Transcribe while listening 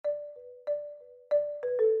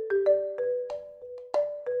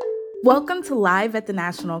Welcome to Live at the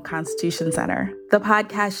National Constitution Center, the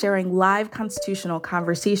podcast sharing live constitutional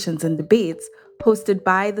conversations and debates hosted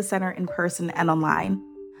by the center in person and online.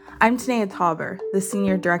 I'm Tanea Tauber, the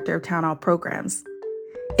Senior Director of Town Hall Programs.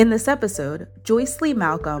 In this episode, Joyce Lee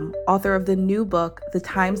Malcolm, author of the new book, The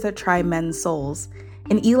Times That Try Men's Souls,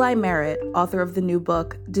 and Eli Merritt, author of the new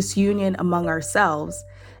book, Disunion Among Ourselves,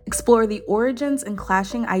 explore the origins and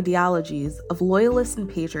clashing ideologies of Loyalists and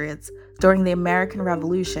Patriots during the American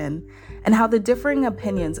Revolution, and how the differing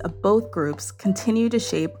opinions of both groups continue to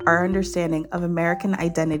shape our understanding of American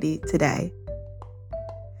identity today.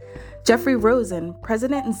 Jeffrey Rosen,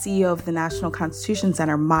 President and CEO of the National Constitution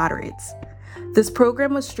Center, moderates. This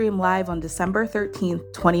program was streamed live on December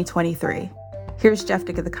 13th, 2023. Here's Jeff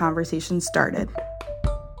to get the conversation started.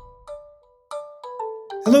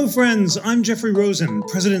 Hello, friends. I'm Jeffrey Rosen,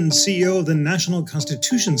 President and CEO of the National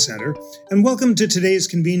Constitution Center, and welcome to today's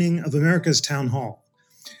convening of America's Town Hall.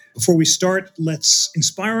 Before we start, let's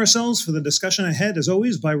inspire ourselves for the discussion ahead, as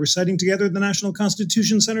always, by reciting together the National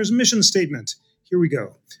Constitution Center's mission statement. Here we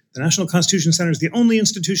go. The National Constitution Center is the only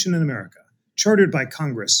institution in America, chartered by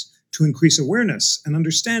Congress, to increase awareness and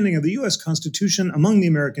understanding of the U.S. Constitution among the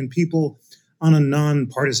American people on a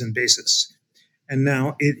nonpartisan basis. And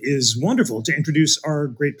now it is wonderful to introduce our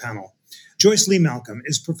great panel. Joyce Lee Malcolm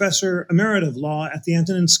is Professor Emerita of Law at the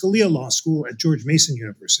Antonin Scalia Law School at George Mason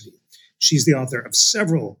University. She's the author of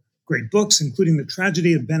several great books, including The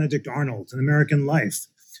Tragedy of Benedict Arnold, An American Life,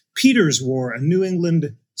 Peter's War, A New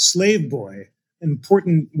England Slave Boy,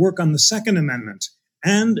 important work on the Second Amendment,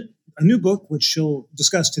 and a new book, which she'll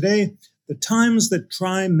discuss today, The Times That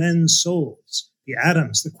Try Men's Souls, the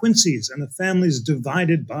Adams, the Quincy's, and the families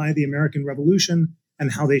divided by the American Revolution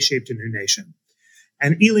and how they shaped a new nation.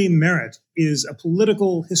 And Eli Merritt is a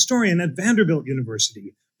political historian at Vanderbilt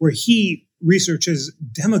University, where he researches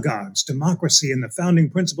demagogues, democracy, and the founding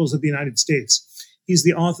principles of the United States. He's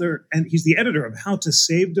the author and he's the editor of How to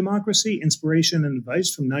Save Democracy, Inspiration and Advice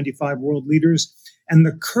from 95 World Leaders, and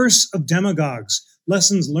The Curse of Demagogues,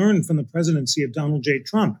 Lessons Learned from the Presidency of Donald J.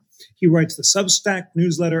 Trump. He writes the Substack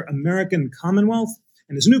newsletter American Commonwealth,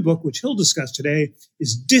 and his new book, which he'll discuss today,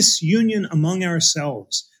 is Disunion Among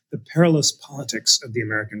Ourselves, The Perilous Politics of the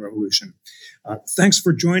American Revolution. Thanks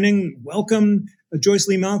for joining. Welcome, Joyce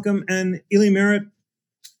Lee Malcolm and Eli Merritt.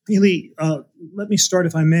 Eli, let me start,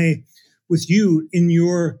 if I may, with you in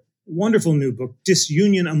your wonderful new book,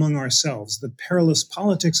 Disunion Among Ourselves, The Perilous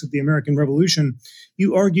Politics of the American Revolution.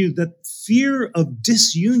 You argued that fear of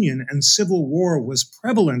disunion and civil war was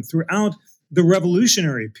prevalent throughout the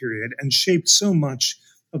revolutionary period and shaped so much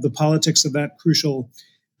of the politics of that crucial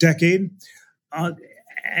decade.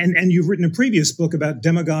 And you've written a previous book about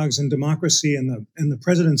demagogues and democracy and the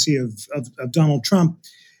presidency of Donald Trump.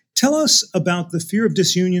 Tell us about the fear of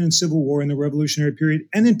disunion and civil war in the revolutionary period,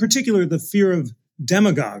 and in particular, the fear of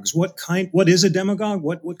demagogues. What is a demagogue?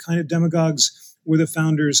 What kind of demagogues were the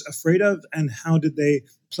founders afraid of, and how did they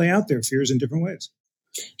play out their fears in different ways?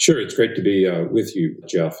 Sure. It's great to be with you,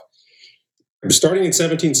 Jeff. Starting in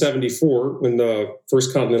 1774, when the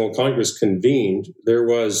First Continental Congress convened,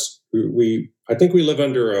 I think we live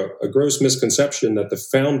under a gross misconception that the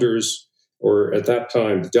founders, or at that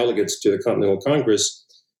time, the delegates to the Continental Congress,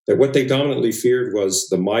 that what they dominantly feared was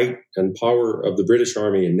the might and power of the British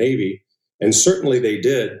Army and Navy. And certainly they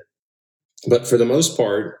did. But for the most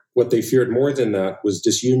part, what they feared more than that was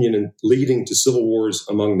disunion and leading to civil wars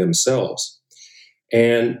among themselves.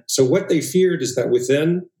 And so what they feared is that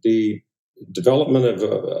within the development of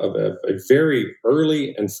a very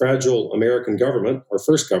early and fragile American government, or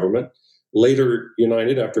first government, later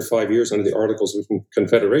united after 5 years under the Articles of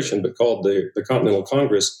Confederation, but called the Continental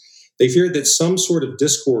Congress, they feared that some sort of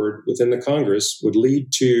discord within the Congress would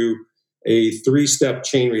lead to a three-step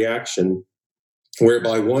chain reaction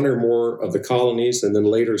whereby one or more of the colonies and then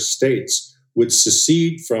later states would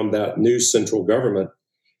secede from that new central government.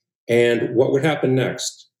 And what would happen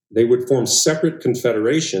next? They would form separate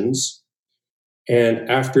confederations. And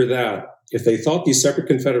after that, if they thought these separate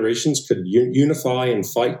confederations could unify and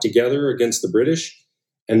fight together against the British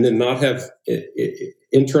and then not have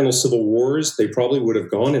internal civil wars, they probably would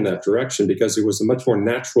have gone in that direction because it was a much more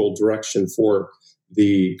natural direction for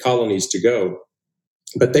the colonies to go.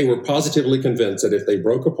 But they were positively convinced that if they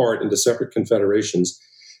broke apart into separate confederations,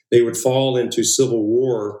 they would fall into civil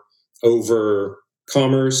war over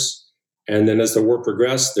commerce. And then as the war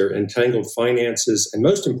progressed, their entangled finances, and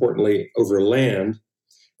most importantly, over land.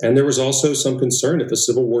 And there was also some concern if a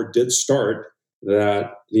civil war did start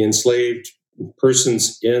that the enslaved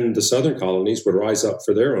persons in the southern colonies would rise up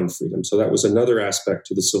for their own freedom. So that was another aspect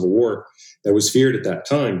to the Civil War that was feared at that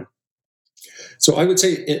time. So I would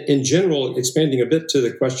say, in general, expanding a bit to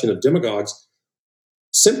the question of demagogues,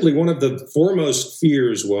 simply one of the foremost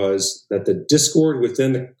fears was that the discord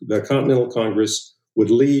within the Continental Congress would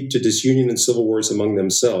lead to disunion and civil wars among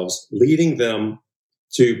themselves, leading them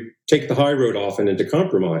to take the high road often into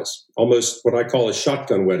compromise, almost what I call a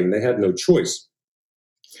shotgun wedding. They had no choice.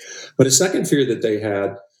 But a second fear that they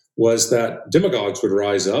had was that demagogues would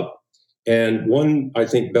rise up. And one, I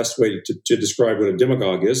think, best way to describe what a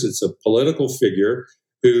demagogue is, it's a political figure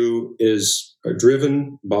who is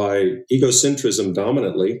driven by egocentrism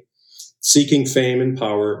dominantly, seeking fame and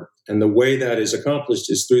power. And the way that is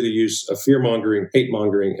accomplished is through the use of fear-mongering,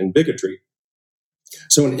 hate-mongering, and bigotry.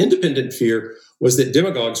 So an independent fear was that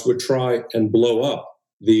demagogues would try and blow up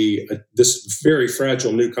this very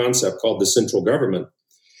fragile new concept called the central government.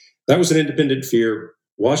 That was an independent fear.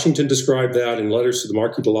 Washington described that in letters to the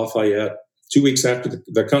Marquis de Lafayette 2 weeks after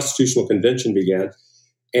the Constitutional Convention began.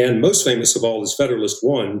 And most famous of all is Federalist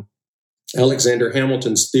One. Alexander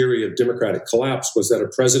Hamilton's theory of democratic collapse was that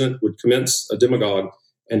a president would commence a demagogue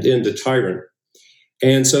and end a tyrant.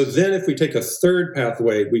 And so then if we take a third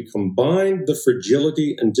pathway, we combine the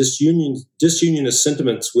fragility and disunionist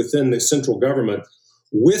sentiments within the central government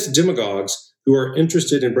with demagogues who are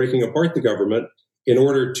interested in breaking apart the government in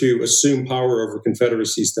order to assume power over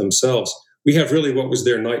confederacies themselves. We have really what was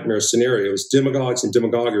their nightmare scenarios, demagogues and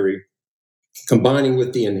demagoguery, combining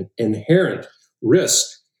with the inherent risk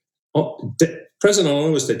present on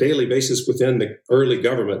almost a daily basis within the early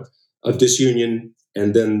government of disunion.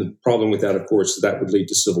 And then the problem with that, of course, that would lead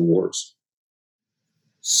to civil wars.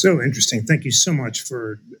 So interesting. Thank you so much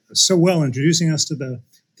for so well introducing us to the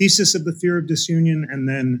thesis of the fear of disunion and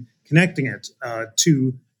then connecting it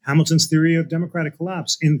to Hamilton's theory of democratic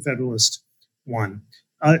collapse in Federalist One.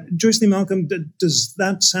 Joyce Lee Malcolm, does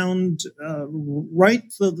that sound right?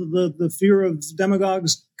 The fear of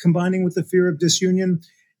demagogues combining with the fear of disunion?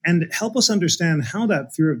 And help us understand how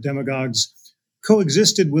that fear of demagogues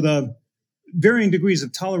coexisted with varying degrees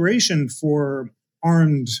of toleration for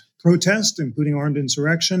armed protest, including armed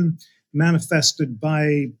insurrection, manifested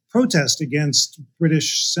by protest against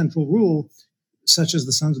British central rule, such as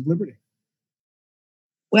the Sons of Liberty.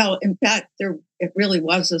 Well, in fact, it really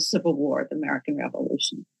was a civil war, the American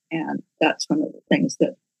Revolution. And that's one of the things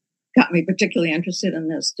that got me particularly interested in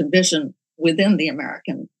this division within the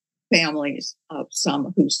American families of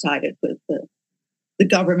some who sided with the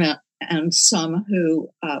government and some who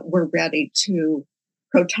were ready to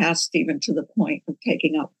protest even to the point of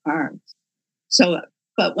taking up arms. So,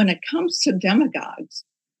 but when it comes to demagogues,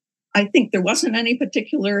 I think there wasn't any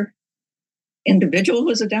particular individual who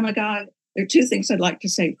was a demagogue. There are two things I'd like to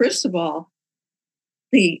say. First of all,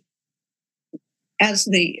 as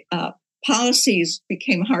the policies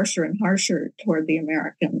became harsher and harsher toward the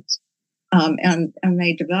Americans, and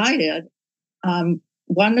they divided,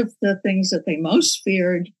 one of the things that they most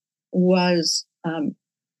feared was an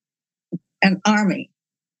army.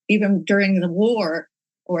 Even during the war,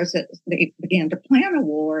 or as they began to plan a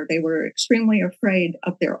war, they were extremely afraid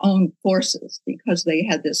of their own forces because they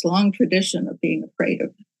had this long tradition of being afraid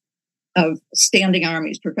of standing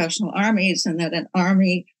armies, professional armies, and that an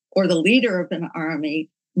army or the leader of an army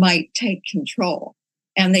might take control.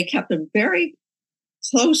 And they kept a very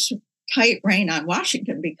close, tight rein on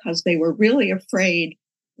Washington because they were really afraid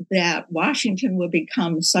that Washington would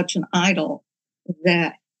become such an idol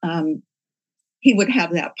that he would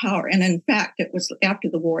have that power. And in fact, it was after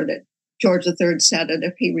the war that George III said that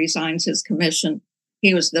if he resigns his commission,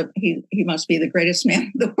 he must be the greatest man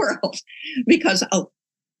in the world because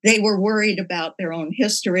they were worried about their own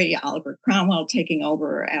history. Oliver Cromwell taking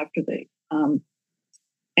over after the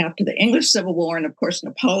English Civil War, and of course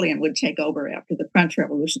Napoleon would take over after the French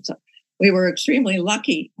Revolution. So we were extremely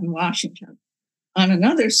lucky in Washington. On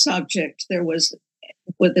another subject, there was,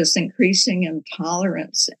 with this increasing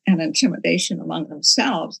intolerance and intimidation among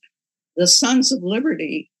themselves, the Sons of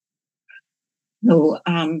Liberty, who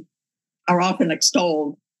are often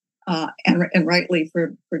extolled and rightly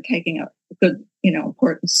for taking a good,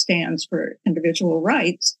 important stands for individual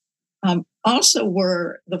rights, also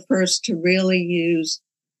were the first to really use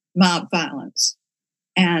mob violence.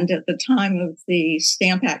 And at the time of the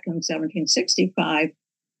Stamp Act in 1765,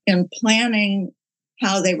 in planning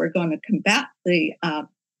how they were going to combat the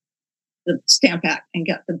Stamp Act and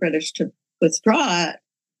get the British to withdraw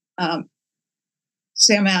it,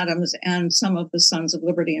 Sam Adams and some of the Sons of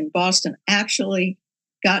Liberty in Boston actually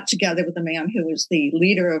got together with a man who was the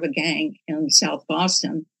leader of a gang in South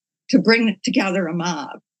Boston to bring together a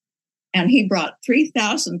mob. And he brought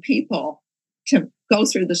 3,000 people to go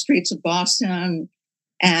through the streets of Boston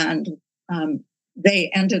and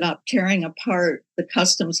they ended up tearing apart the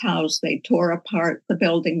customs house. They tore apart the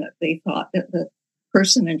building that they thought that the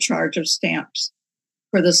person in charge of stamps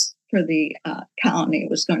for the colony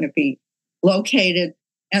was going to be located.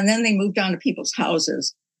 And then they moved on to people's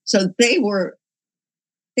houses. So they were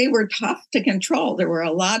tough to control. There were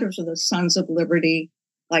a lot of the Sons of Liberty,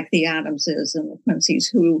 like the Adamses and the Quincy's,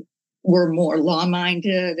 who were more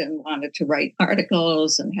law-minded and wanted to write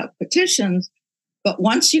articles and have petitions. But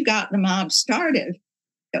once you got the mob started,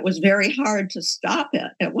 it was very hard to stop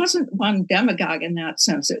it. It wasn't one demagogue in that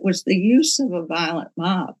sense. It was the use of a violent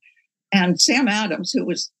mob. And Sam Adams, who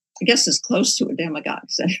was, I guess, as close to a demagogue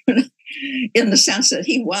in the sense that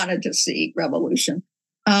he wanted to see revolution,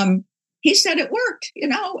 he said it worked.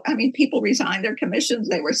 I mean, people resigned their commissions.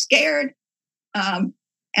 They were scared. And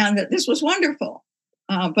that this was wonderful.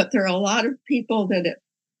 But there are a lot of people that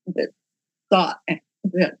thought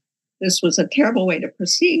that this was a terrible way to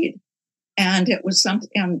proceed. And it was something,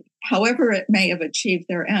 and however it may have achieved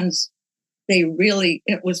their ends,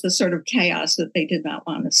 it was the sort of chaos that they did not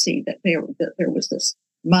want to see, that there was this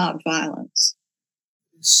mob violence.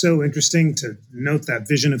 So interesting to note that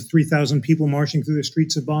vision of 3,000 people marching through the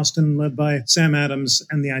streets of Boston, led by Sam Adams,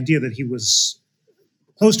 and the idea that he was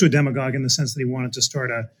close to a demagogue in the sense that he wanted to start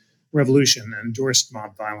a revolution and endorsed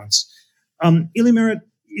mob violence. Ely Merritt,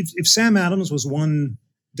 if Sam Adams was one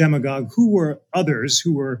demagogue, who were others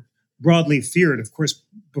who were broadly feared? Of course,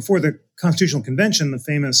 before the Constitutional Convention, the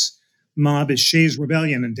famous mob is Shays'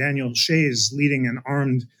 Rebellion, and Daniel Shays leading an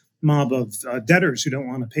armed mob of debtors who don't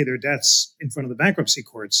want to pay their debts in front of the bankruptcy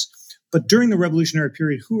courts. But during the Revolutionary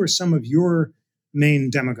period, who are some of your main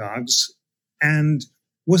demagogues? And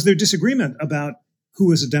was there disagreement about who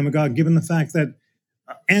was a demagogue, given the fact that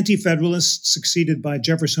anti-federalists succeeded by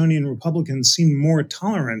Jeffersonian Republicans seemed more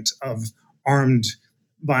tolerant of armed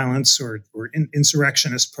violence or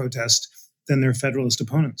insurrectionist protest than their Federalist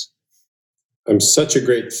opponents? I'm such a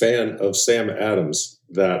great fan of Sam Adams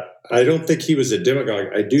that I don't think he was a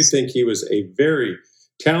demagogue. I do think he was a very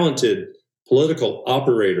talented political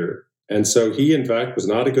operator. And so he, in fact, was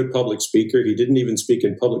not a good public speaker. He didn't even speak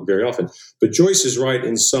in public very often. But Joyce is right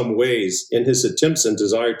in some ways in his attempts and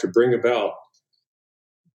desire to bring about,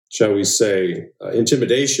 shall we say,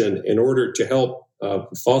 intimidation in order to help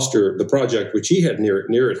foster the project, which he had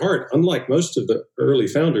near at heart. Unlike most of the early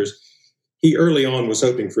founders, he early on was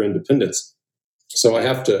hoping for independence. So I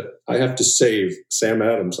have to save Sam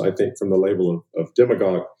Adams, I think, from the label of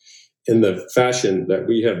demagogue in the fashion that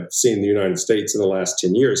we have seen in the United States in the last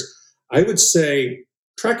 10 years. I would say,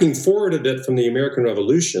 tracking forward a bit from the American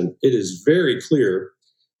Revolution, it is very clear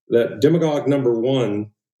that demagogue number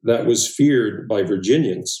one that was feared by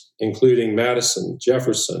Virginians, including Madison,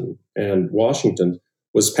 Jefferson, and Washington,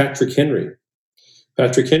 was Patrick Henry.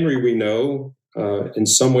 Patrick Henry, we know, in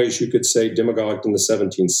some ways you could say demagogued in the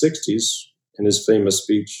 1760s in his famous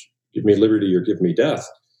speech, "Give me liberty or give me death."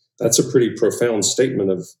 That's a pretty profound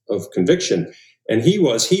statement of conviction. And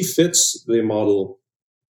he fits the model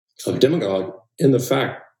of demagogue in the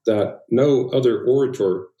fact that no other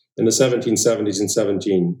orator in the 1770s and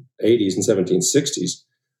 1780s and 1760s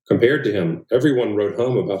compared to him. Everyone wrote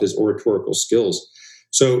home about his oratorical skills.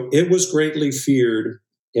 So it was greatly feared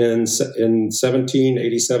in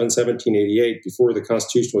 1787, 1788, before the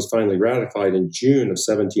Constitution was finally ratified in June of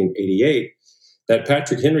 1788, that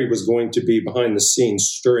Patrick Henry was going to be behind the scenes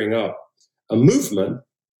stirring up a movement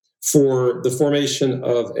for the formation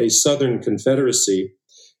of a Southern Confederacy,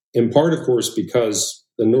 in part, of course, because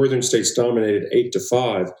the Northern states dominated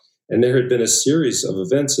 8-5, and there had been a series of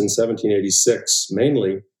events in 1786,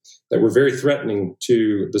 mainly, that were very threatening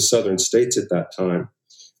to the Southern states at that time.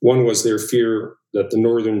 One was their fear that the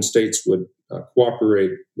Northern states would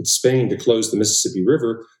cooperate with Spain to close the Mississippi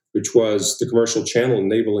River, which was the commercial channel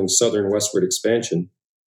enabling Southern westward expansion.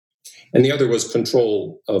 And the other was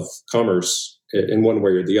control of commerce in one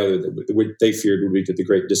way or the other, that they feared would be to the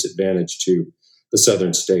great disadvantage to the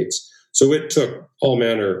Southern states. So it took all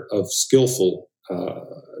manner of skillful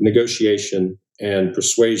negotiation and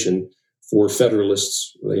persuasion for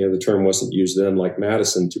Federalists, the term wasn't used then, like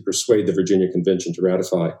Madison, to persuade the Virginia Convention to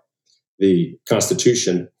ratify the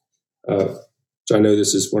Constitution. I know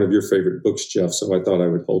this is one of your favorite books, Jeff, so I thought I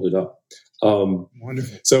would hold it up.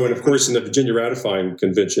 Wonderful. So, and of course, in the Virginia ratifying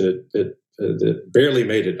convention, it barely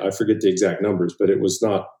made it. I forget the exact numbers, but it was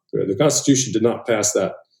not, the Constitution did not pass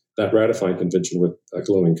that ratifying convention with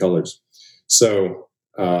glowing colors. So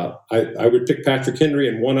I would pick Patrick Henry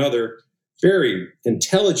and one other very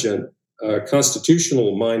intelligent,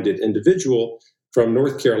 constitutional-minded individual from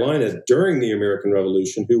North Carolina during the American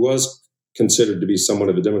Revolution, who was considered to be somewhat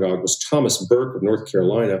of a demagogue, was Thomas Burke of North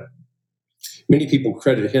Carolina. Many people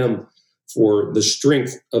credit him for the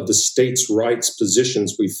strength of the states' rights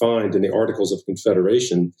positions we find in the Articles of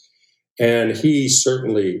Confederation. And he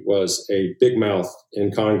certainly was a big mouth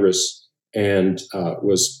in Congress and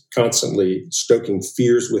was constantly stoking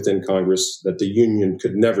fears within Congress that the Union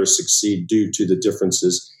could never succeed due to the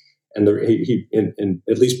differences. And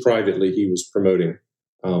at least privately, he was promoting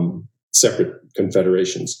separate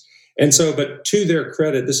confederations. And so, but to their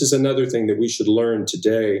credit, this is another thing that we should learn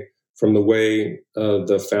today from the way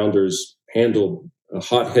the founders handled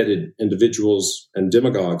hot-headed individuals and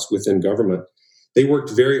demagogues within government. They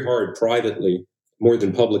worked very hard privately, more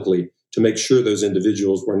than publicly, to make sure those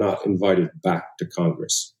individuals were not invited back to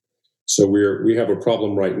Congress. So we have a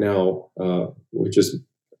problem right now, which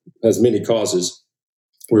has many causes,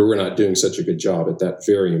 where we're not doing such a good job at that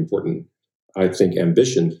very important, I think,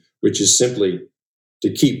 ambition, which is simply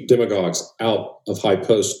to keep demagogues out of high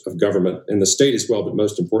posts of government in the state as well, but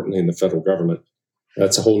most importantly in the federal government.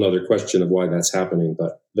 That's a whole other question of why that's happening,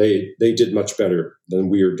 but they did much better than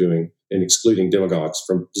we are doing in excluding demagogues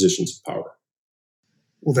from positions of power.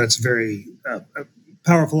 Well, that's very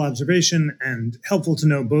powerful observation, and helpful to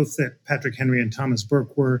know both that Patrick Henry and Thomas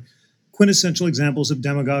Burke were quintessential examples of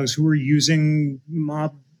demagogues who were using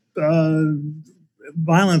mob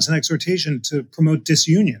violence and exhortation to promote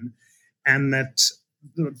disunion, and that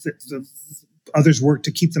the others worked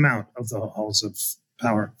to keep them out of the halls of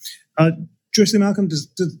power. Joyce Lee Malcolm, does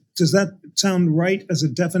that sound right as a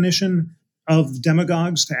definition of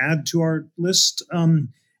demagogues to add to our list?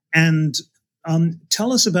 And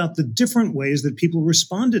tell us about the different ways that people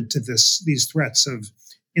responded to these threats of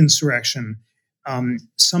insurrection.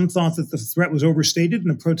 Some thought that the threat was overstated and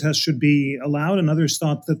the protest should be allowed, and others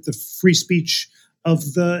thought that the free speech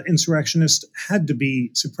of the insurrectionist had to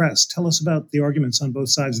be suppressed. Tell us about the arguments on both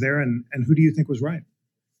sides there, and who do you think was right?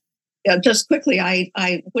 Yeah, just quickly,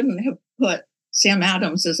 I wouldn't have put Sam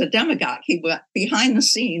Adams as a demagogue. He went behind the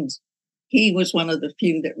scenes. He was one of the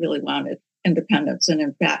few that really wanted independence. And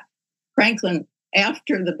in fact, Franklin,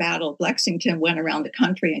 after the Battle of Lexington, went around the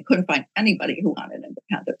country and couldn't find anybody who wanted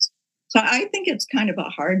independence. So I think it's kind of a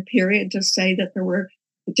hard period to say that there were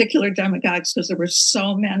particular demagogues, because there were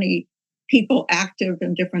so many people active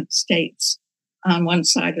in different states on one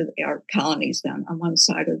side of our colonies then on one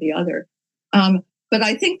side or the other. But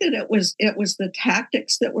I think that it was the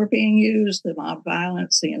tactics that were being used, the mob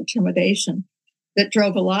violence, the intimidation, that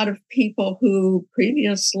drove a lot of people who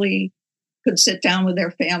previously could sit down with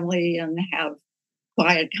their family and have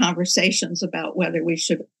quiet conversations about whether we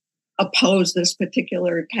should oppose this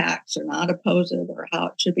particular tax or not oppose it, or how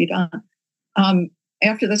it should be done.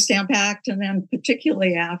 After the Stamp Act, and then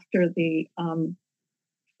particularly after the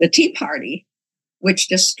Tea Party, which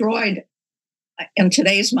destroyed, in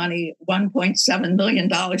today's money, $1.7 million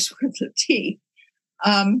worth of tea,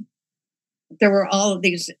 there were all of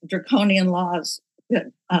these draconian laws that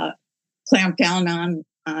clamped down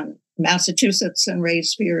on Massachusetts and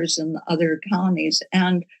raised fears in other colonies.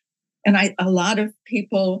 And a lot of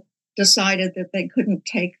people decided that they couldn't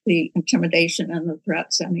take the intimidation and the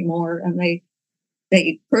threats anymore. And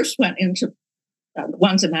they first went into, the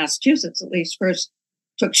ones in Massachusetts at least, first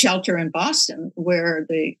took shelter in Boston, where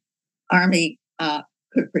the Army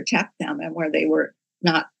could protect them and where they were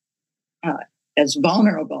not as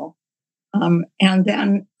vulnerable. And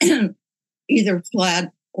then either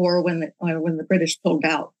fled, or when the British pulled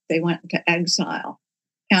out, they went into exile.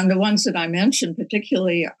 And the ones that I mentioned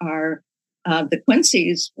particularly are the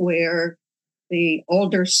Quincy's, where the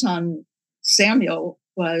older son, Samuel,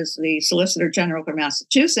 was the Solicitor General for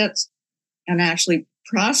Massachusetts and actually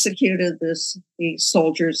prosecuted the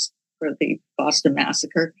soldiers for the Boston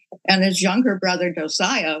Massacre. And his younger brother,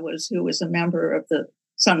 Josiah, who was a member of the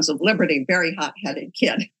Sons of Liberty, very hot-headed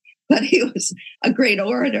kid, but he was a great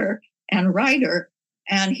orator and writer,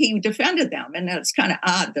 and he defended them. And it's kind of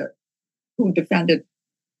odd that who defended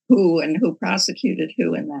who and who prosecuted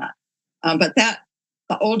who in that. But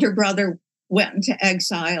the older brother went into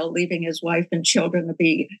exile, leaving his wife and children to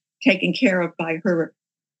be taken care of by her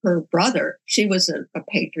brother. She was a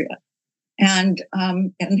patriot. And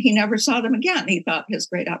he never saw them again. He thought his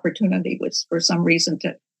great opportunity was, for some reason,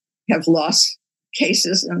 to have lost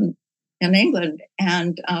cases in England.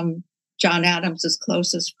 And John Adams's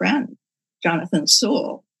closest friend, Jonathan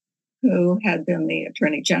Sewell, who had been the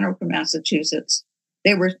Attorney General for Massachusetts,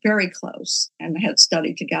 they were very close and had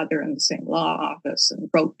studied together in the same law office and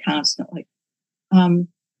wrote constantly.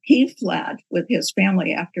 He fled with his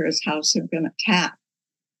family after his house had been attacked.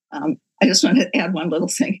 I just want to add one little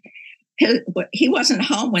thing. He wasn't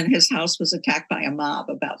home when his house was attacked by a mob,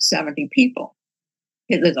 about 70 people.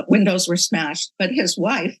 The windows were smashed, but his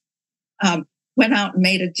wife went out and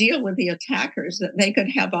made a deal with the attackers that they could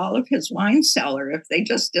have all of his wine cellar if they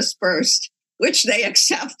just dispersed, which they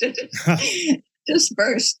accepted.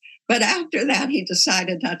 Dispersed. But after that, he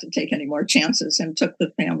decided not to take any more chances and took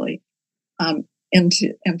the family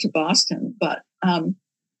into Boston. But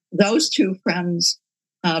those two friends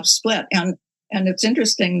split. And it's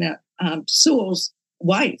interesting that Sewell's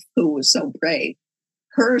wife, who was so brave,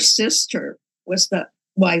 her sister was the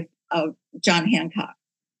wife of John Hancock.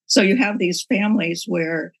 So you have these families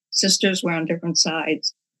where sisters were on different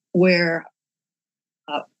sides, where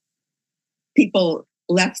people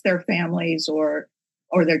left their families or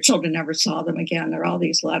their children never saw them again. There are all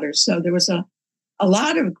these letters. So there was a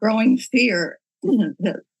lot of growing fear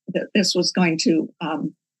that this was going to,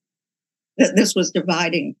 that this was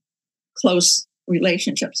dividing close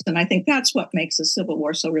relationships. And I think that's what makes the Civil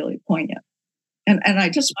War so really poignant. And I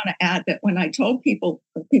just want to add that when I told people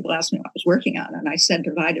asked me what I was working on, and I said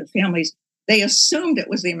divided families, they assumed it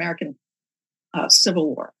was the American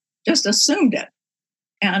Civil War, just assumed it.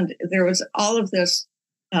 And there was all of this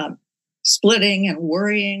splitting and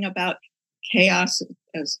worrying about chaos,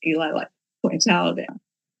 as Eli points out,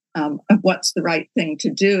 of what's the right thing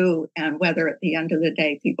to do and whether at the end of the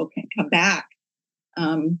day people can come back.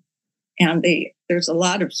 And there's a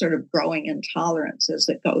lot of sort of growing intolerance as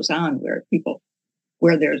it goes on,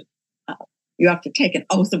 where there's you have to take an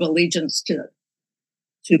oath of allegiance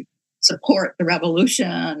to support the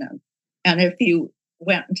revolution, and if you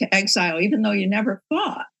went into exile, even though you never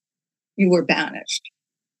fought, you were banished,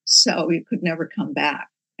 so you could never come back,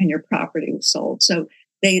 and your property was sold. So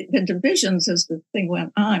the divisions as the thing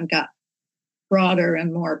went on got broader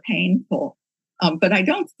and more painful. But I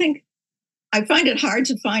find it hard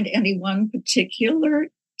to find any one particular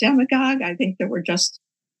demagogue. I think there were just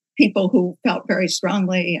people who felt very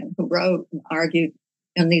strongly and who wrote and argued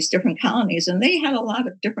in these different colonies, and they had a lot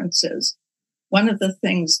of differences. One of the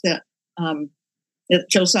things that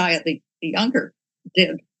Josiah the Younger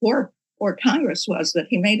did for Congress was that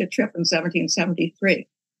he made a trip in 1773.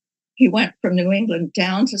 He went from New England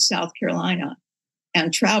down to South Carolina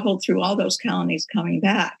and traveled through all those colonies coming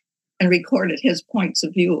back and recorded his points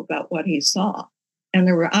of view about what he saw. And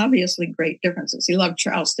there were obviously great differences. He loved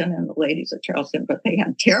Charleston and the ladies of Charleston, but they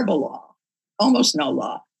had terrible law, almost no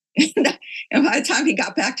law. And by the time he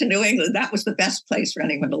got back to New England, that was the best place for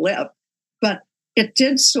anyone to live. But it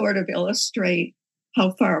did sort of illustrate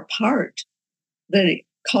how far apart the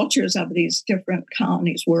cultures of these different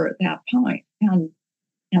colonies were at that point.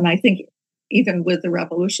 And I think even with the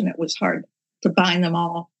revolution, it was hard to bind them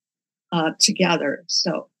all together.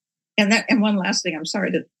 So, and one last thing, I'm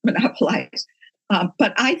sorry to monopolize,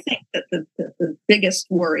 but I think that the biggest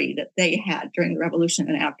worry that they had during the revolution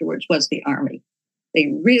and afterwards was the army.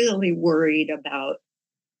 They really worried about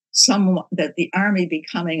that the army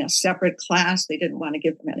becoming a separate class. They didn't want to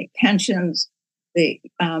give them any pensions. They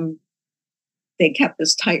kept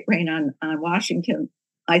this tight rein on Washington.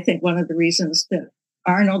 I think one of the reasons that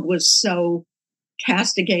Arnold was so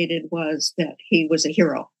castigated was that he was a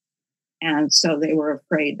hero. And so they were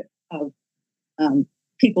afraid of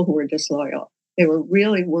people who were disloyal. They were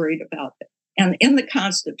really worried about it. And in the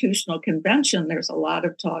Constitutional Convention, there's a lot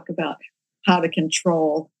of talk about how to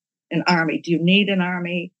control an army. Do you need an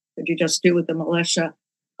army? Could you just do with the militia?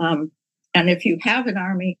 And if you have an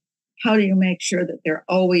army, how do you make sure that they're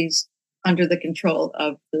always under the control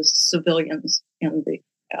of the civilians in the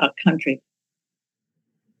country?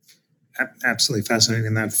 Absolutely fascinating.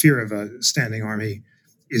 And that fear of a standing army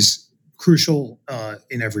is crucial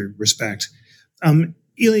in every respect.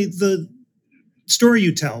 Ely, the story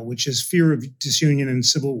you tell, which is fear of disunion and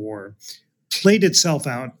civil war, played itself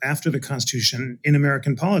out after the Constitution in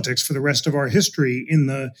American politics for the rest of our history in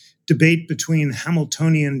the debate between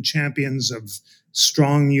Hamiltonian champions of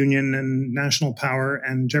strong union and national power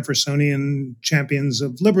and Jeffersonian champions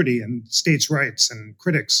of liberty and states' rights and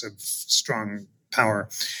critics of strong power.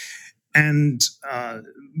 And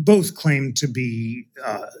both claimed to be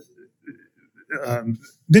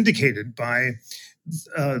vindicated by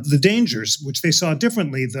the dangers, which they saw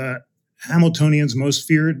differently. The Hamiltonians most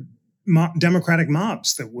feared democratic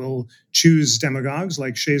mobs that will choose demagogues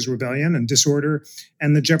like Shays' Rebellion and disorder,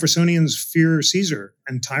 and the Jeffersonians fear Caesar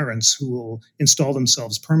and tyrants who will install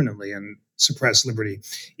themselves permanently and suppress liberty.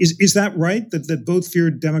 Is that right, that both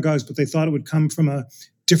feared demagogues, but they thought it would come from a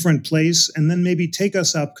different place? And then maybe take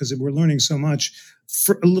us up, because we're learning so much,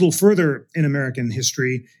 for a little further in American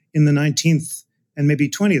history in the 19th and maybe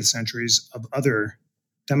 20th centuries of other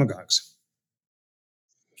demagogues.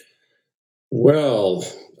 Well,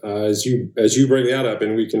 as you bring that up,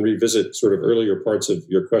 and we can revisit sort of earlier parts of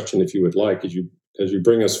your question if you would like, as you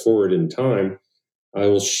bring us forward in time, I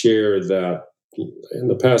will share that in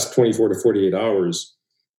the past 24 to 48 hours,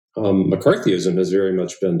 McCarthyism has very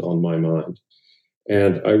much been on my mind.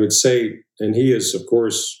 And I would say, and he is, of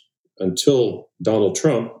course, until Donald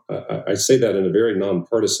Trump, I say that in a very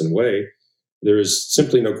nonpartisan way, there is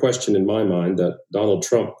simply no question in my mind that Donald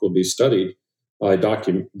Trump will be studied by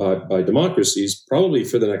democracies probably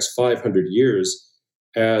for the next 500 years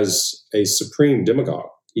as a supreme demagogue.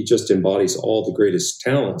 He just embodies all the greatest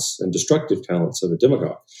talents and destructive talents of a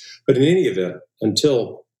demagogue. But in any event,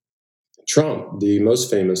 until Trump, the most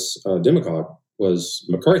famous demagogue was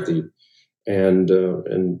McCarthy. And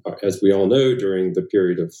as we all know, during the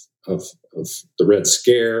period of the Red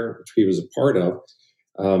Scare, which he was a part of,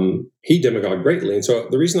 he demagogued greatly. And so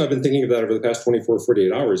the reason I've been thinking of that over the past 24,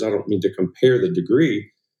 48 hours, I don't mean to compare the degree,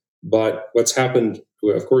 but what's happened,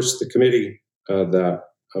 of course, the committee that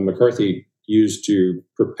McCarthy used to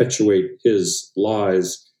perpetuate his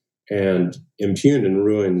lies and impugn and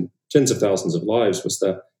ruin tens of thousands of lives was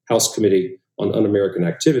the House Committee on Un-American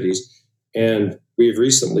Activities. And we've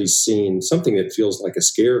recently seen something that feels like a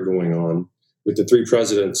scare going on with the three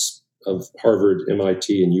presidents of Harvard,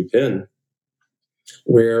 MIT, and UPenn,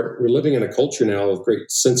 where we're living in a culture now of great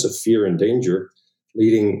sense of fear and danger,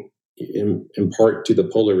 leading in part to the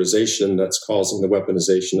polarization that's causing the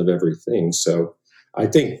weaponization of everything. So I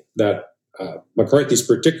think that McCarthy is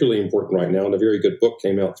particularly important right now, and a very good book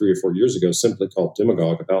came out 3 or 4 years ago, simply called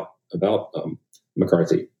Demagogue, about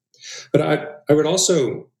McCarthy. But I would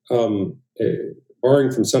also,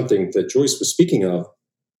 borrowing from something that Joyce was speaking of,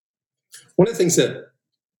 one of the things that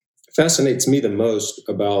fascinates me the most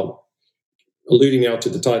about, alluding now to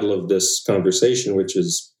the title of this conversation, which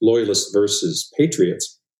is Loyalists versus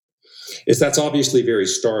Patriots, is that's obviously very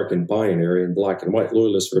stark and binary and black and white,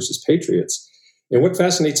 Loyalists versus Patriots. And what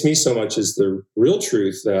fascinates me so much is the real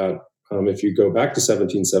truth that if you go back to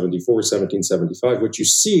 1774, 1775, what you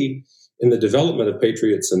see in the development of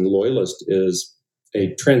Patriots and Loyalists is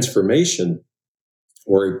a transformation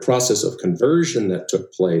or a process of conversion that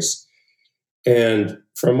took place. And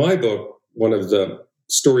from my book, one of the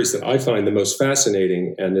stories that I find the most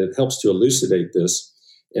fascinating, and it helps to elucidate this,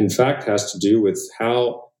 in fact, has to do with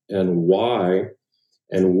how and why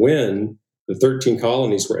and when the 13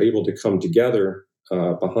 colonies were able to come together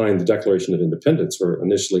behind the Declaration of Independence, or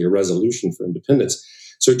initially a resolution for independence.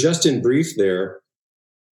 So just in brief there,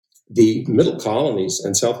 the middle colonies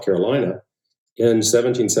and South Carolina in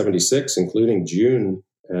 1776, including June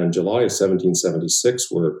and July of 1776,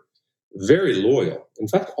 were very loyal. In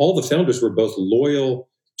fact, all the founders were both loyal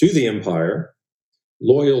to the empire,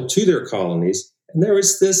 loyal to their colonies, and there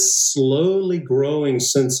was this slowly growing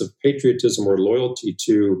sense of patriotism or loyalty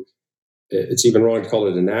to, it's even wrong to call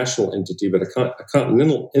it a national entity, but a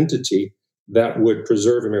continental entity that would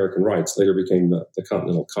preserve American rights, later became the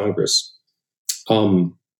Continental Congress.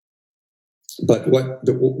 But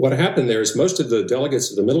what happened there is most of the delegates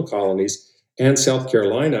of the middle colonies and South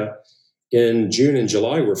Carolina in June and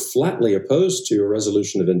July were flatly opposed to a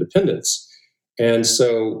resolution of independence. And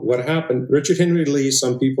so what happened, Richard Henry Lee,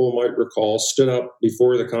 some people might recall, stood up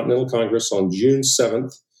before the Continental Congress on June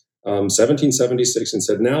 7th, 1776, and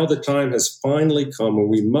said, now the time has finally come when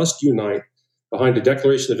we must unite behind a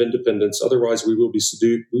Declaration of Independence, otherwise we will be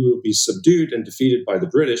subdued and defeated by the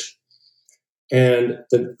British. And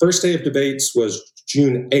the first day of debates was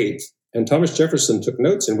June 8th, and Thomas Jefferson took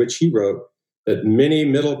notes in which he wrote that many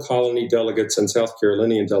middle colony delegates and South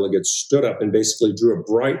Carolinian delegates stood up and basically drew a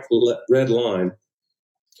bright red line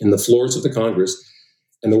in the floors of the Congress.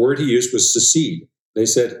 And the word he used was secede. They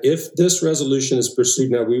said, if this resolution is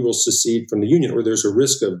pursued now, we will secede from the Union, or there's a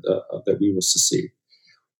risk of that we will secede.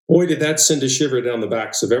 Boy, did that send a shiver down the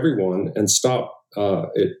backs of everyone and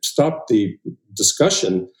it stopped the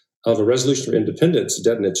discussion of a resolution of independence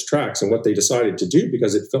dead in its tracks. And what they decided to do,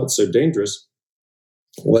 because it felt so dangerous,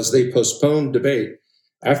 was they postponed debate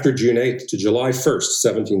after June 8th to July 1st,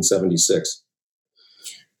 1776,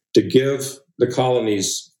 to give the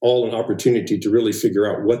colonies all an opportunity to really figure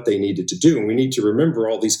out what they needed to do. And we need to remember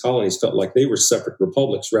all these colonies felt like they were separate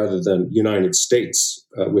republics rather than United States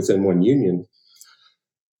within one union.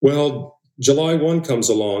 Well, July 1 comes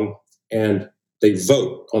along and they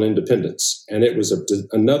vote on independence. And it was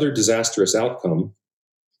another disastrous outcome.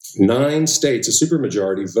 9 states, a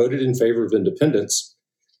supermajority, voted in favor of independence.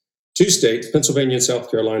 2 states, Pennsylvania and South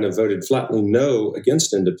Carolina, voted flatly no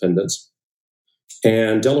against independence.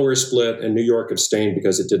 And Delaware split, and New York abstained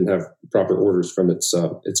because it didn't have proper orders from its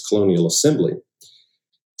colonial assembly.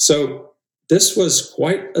 So this was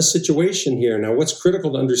quite a situation here. Now, what's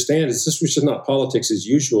critical to understand is this was just not politics as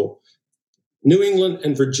usual. New England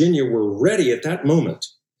and Virginia were ready at that moment.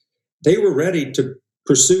 They were ready to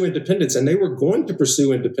pursue independence. And they were going to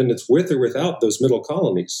pursue independence with or without those middle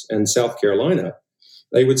colonies and South Carolina.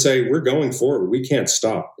 They would say, we're going forward. We can't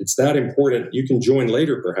stop. It's that important. You can join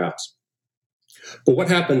later, perhaps. But what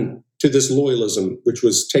happened to this loyalism, which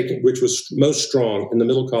was most strong in the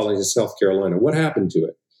middle colonies of South Carolina? What happened to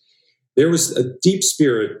it? There was a deep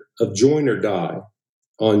spirit of join or die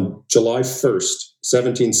on July 1st,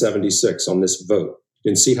 1776, on this vote.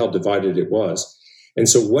 You can see how divided it was. And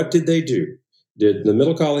so what did they do? Did the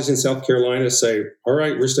middle colonies in South Carolina say, all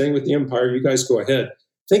right, we're staying with the empire, you guys go ahead?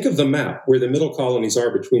 Think of the map where the middle colonies are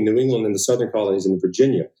between New England and the southern colonies in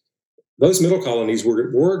Virginia. Those middle colonies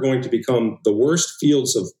were going to become the worst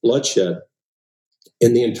fields of bloodshed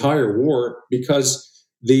in the entire war because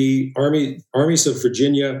the armies of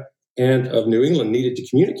Virginia and of New England needed to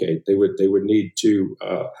communicate. They would need to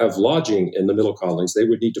have lodging in the middle colonies. They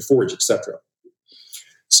would need to forage, etc.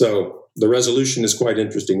 So the resolution is quite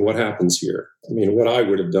interesting. What happens here? I mean, what I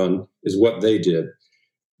would have done is what they did.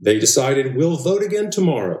 They decided, we'll vote again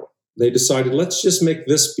tomorrow. They decided, let's just make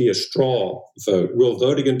this be a straw vote. We'll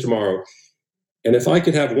vote again tomorrow. And if I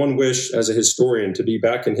could have one wish as a historian to be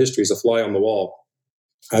back in history as a fly on the wall,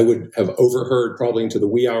 I would have overheard probably into the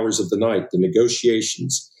wee hours of the night the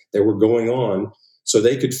negotiations that were going on so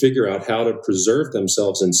they could figure out how to preserve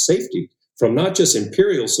themselves in safety from not just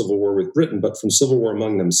imperial civil war with Britain, but from civil war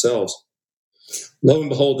among themselves. Lo and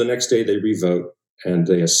behold, the next day they revote, and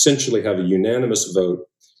they essentially have a unanimous vote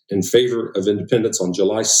in favor of independence on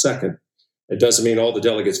July 2nd. It doesn't mean all the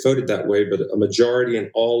delegates voted that way, but a majority in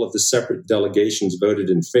all of the separate delegations voted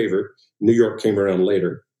in favor. New York came around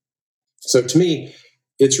later. So to me,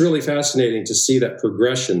 it's really fascinating to see that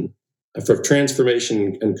progression of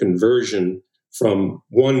transformation and conversion from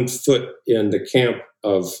one foot in the camp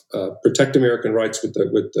of protect American rights with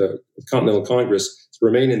the Continental Congress to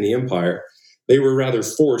remain in the empire. They were rather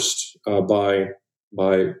forced by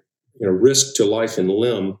risk to life and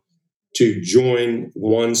limb to join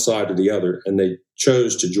one side or the other, and they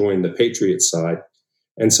chose to join the Patriots side.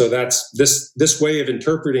 And so that's this way of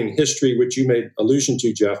interpreting history, which you made allusion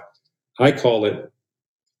to, Jeff. I call it,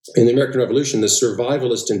 in the American Revolution, the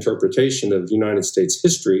survivalist interpretation of United States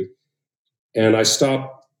history. And I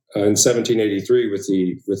stopped in 1783 with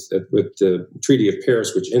the Treaty of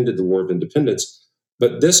Paris, which ended the War of Independence.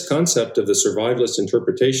 But this concept of the survivalist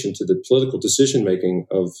interpretation to the political decision-making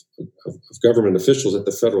of government officials at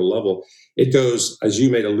the federal level, it goes, as you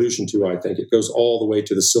made allusion to, I think, it goes all the way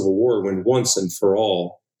to the Civil War, when once and for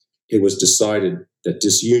all, it was decided that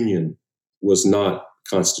disunion was not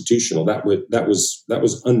constitutional. That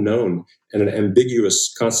was unknown and an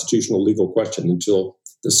ambiguous constitutional legal question until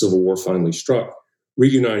the Civil War finally struck,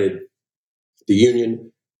 reunited the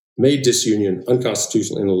Union, made disunion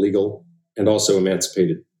unconstitutional and illegal, and also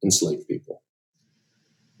emancipated enslaved people.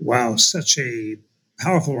 Wow, such a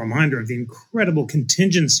powerful reminder of the incredible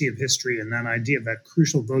contingency of history, and that idea of that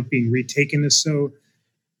crucial vote being retaken is so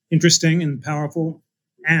interesting and powerful.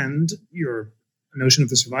 And your notion of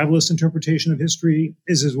the survivalist interpretation of history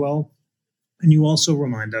is as well. And you also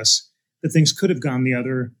remind us that things could have gone the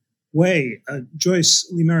other way. Joyce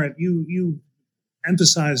Lee Merritt, you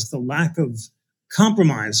emphasized the lack of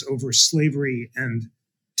compromise over slavery and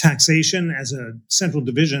taxation as a central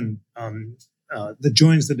division that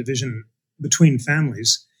joins the division between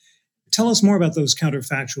families. Tell us more about those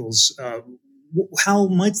counterfactuals. How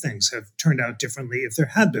might things have turned out differently if there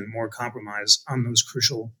had been more compromise on those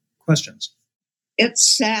crucial questions?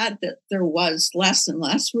 It's sad that there was less and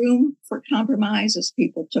less room for compromise as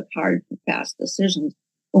people took hard and fast decisions.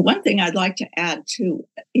 But one thing I'd like to add to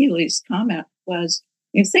Ely's comment was,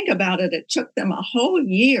 you think about it, it took them a whole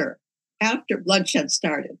year after bloodshed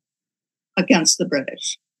started against the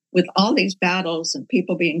British, with all these battles and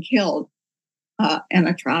people being killed and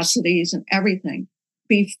atrocities and everything,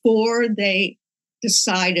 before they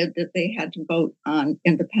decided that they had to vote on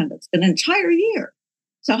independence. An entire year.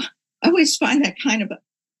 So I always find that kind of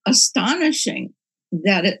astonishing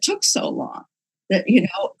that it took so long, that,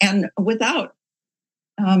 and without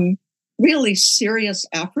really serious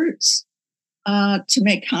efforts to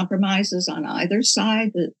make compromises on either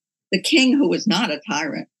side. The king, who was not a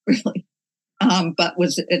tyrant, really, but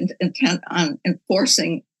was intent on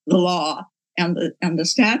enforcing the law and the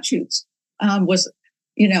statutes, was,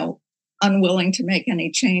 unwilling to make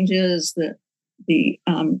any changes. The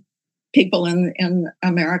people in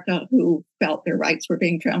America who felt their rights were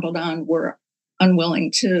being trampled on were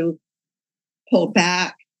unwilling to pull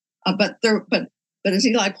back. But as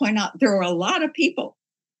Eli pointed out, there were a lot of people,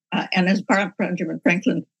 and as Benjamin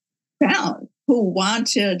Franklin found, who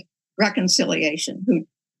wanted reconciliation, who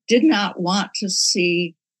did not want to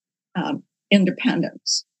see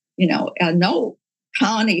independence. No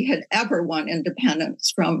colony had ever won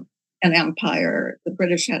independence from an empire. The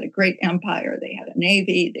British had a great empire. They had a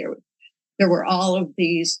navy. There were all of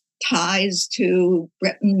these ties to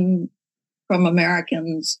Britain from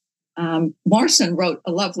Americans. Morrison wrote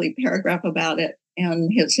a lovely paragraph about it in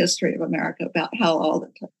his History of America, about how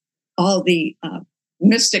all the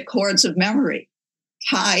mystic cords of memory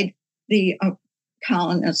tied the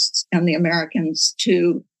colonists and the Americans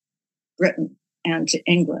to Britain and to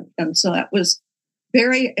England. And so it was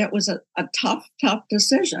a tough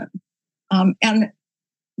decision. And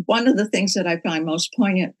one of the things that I find most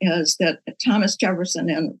poignant is that Thomas Jefferson,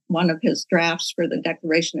 in one of his drafts for the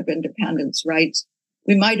Declaration of Independence, writes,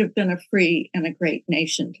 "We might have been a free and a great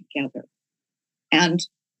nation together." And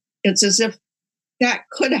it's as if that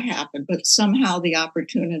could have happened, but somehow the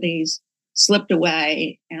opportunities slipped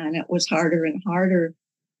away, and it was harder and harder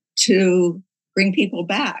to bring people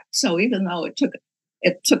back. So even though it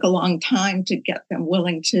took a long time to get them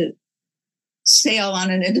willing to sail on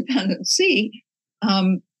an independent sea,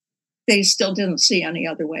 they still didn't see any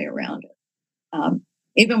other way around it.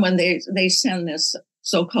 Even when they send this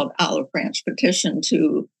so-called olive branch petition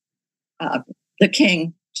to the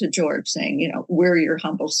king, to George, saying, we're your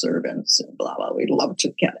humble servants and blah, blah, we'd love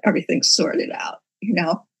to get everything sorted out.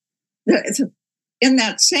 In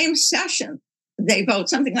that same session, they vote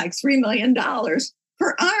something like $3 million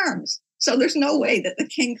for arms. So there's no way that the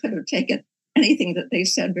king could have taken anything that they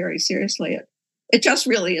said very seriously. It just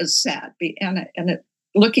really is sad.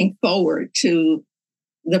 Looking forward to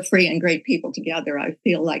the free and great people together, I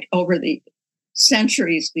feel like over the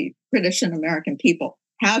centuries, the British and American people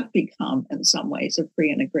have become, in some ways, a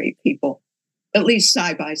free and a great people, at least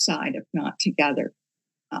side by side, if not together.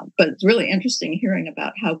 But it's really interesting hearing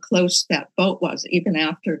about how close that vote was, even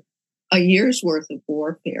after a year's worth of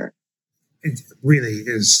warfare. It really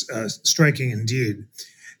is striking indeed.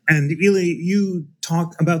 And Ely, you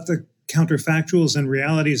talk about the counterfactuals and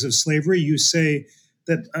realities of slavery. You say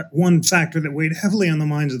that one factor that weighed heavily on the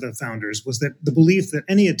minds of the founders was that the belief that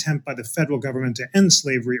any attempt by the federal government to end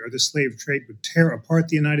slavery or the slave trade would tear apart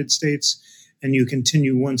the United States. And you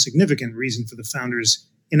continue, one significant reason for the founders'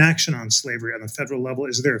 inaction on slavery on the federal level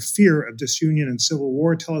is their fear of disunion and civil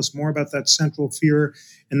war. Tell us more about that central fear,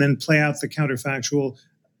 and then play out the counterfactual.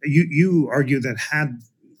 You argue that had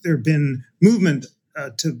there been movement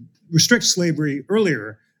to restrict slavery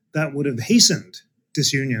earlier, that would have hastened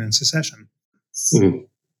disunion and secession. Mm-hmm.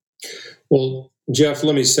 Well, Jeff,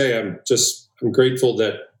 let me say I'm grateful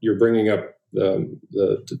that you're bringing up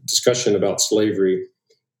the discussion about slavery.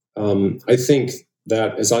 I think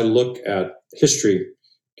that as I look at history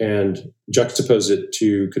and juxtapose it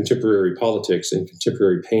to contemporary politics and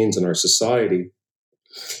contemporary pains in our society,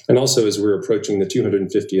 and also as we're approaching the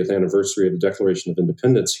 250th anniversary of the Declaration of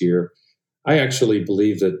Independence here, I actually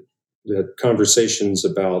believe that conversations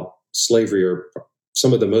about slavery are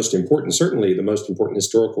some of the most important, certainly the most important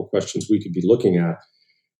historical questions we could be looking at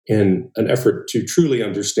in an effort to truly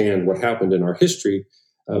understand what happened in our history,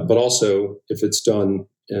 but also if it's done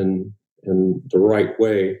in the right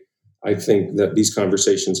way, I think that these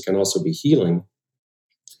conversations can also be healing.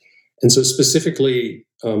 And so specifically,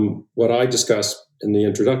 what I discussed in the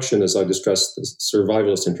introduction as I discussed the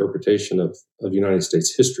survivalist interpretation of United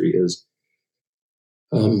States history is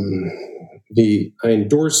I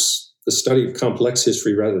endorse the study of complex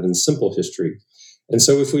history rather than simple history. And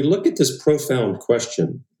so if we look at this profound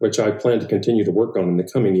question, which I plan to continue to work on in the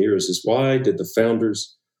coming years, is why did the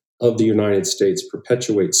founders of the United States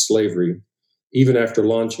perpetuate slavery even after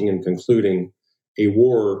launching and concluding a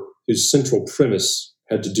war whose central premise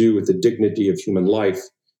had to do with the dignity of human life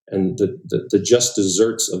and the just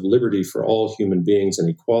deserts of liberty for all human beings and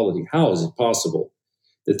equality? How is it possible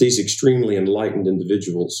that these extremely enlightened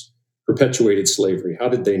individuals perpetuated slavery? How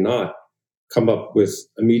did they not come up with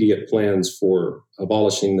immediate plans for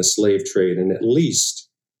abolishing the slave trade and at least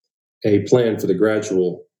a plan for the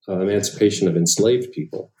gradual emancipation of enslaved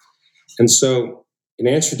people? And so in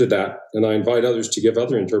answer to that, and I invite others to give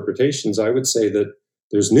other interpretations, I would say that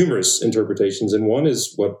there's numerous interpretations, and one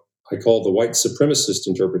is what I call the white supremacist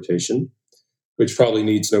interpretation, which probably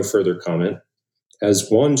needs no further comment, as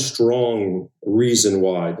one strong reason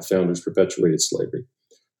why the founders perpetuated slavery.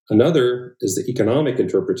 Another is the economic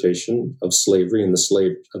interpretation of slavery and the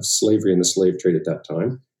slave trade at that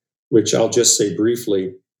time, which I'll just say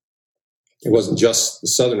briefly. It wasn't just the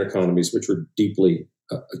southern economies which were deeply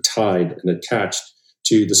tied and attached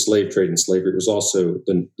to the slave trade and slavery. It was also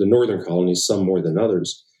the northern colonies, some more than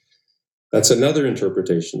others. That's another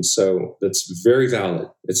interpretation. So that's very valid.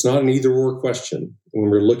 It's not an either-or question. When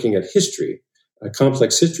we're looking at history, a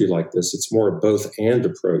complex history like this, it's more a both-and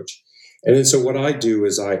approach. And then so what I do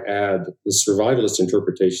is I add the survivalist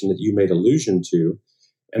interpretation that you made allusion to,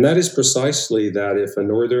 and that is precisely that if a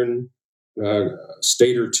northern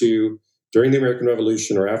state or two during the American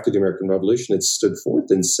Revolution or after the American Revolution had stood forth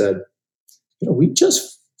and said, we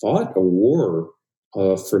just fought a war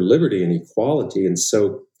for liberty and equality, and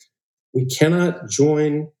so we cannot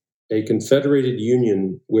join a confederated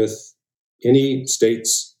union with any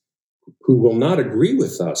states who will not agree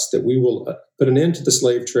with us, that we will put an end to the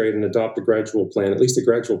slave trade and adopt a gradual plan, at least a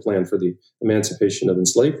gradual plan for the emancipation of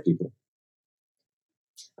enslaved people.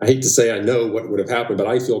 I hate to say I know what would have happened, but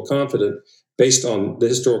I feel confident, based on the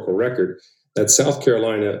historical record, that South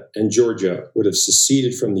Carolina and Georgia would have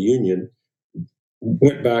seceded from the Union,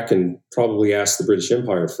 went back and probably asked the British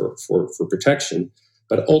Empire for protection.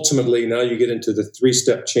 But ultimately, now you get into the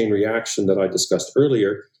three-step chain reaction that I discussed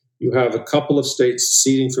earlier. You have a couple of states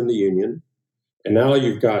seceding from the Union, and now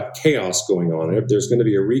you've got chaos going on. There's going to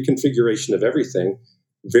be a reconfiguration of everything.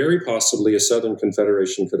 Very possibly a Southern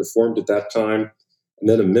Confederation could have formed at that time, and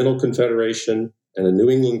then a Middle Confederation and a New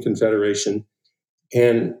England Confederation.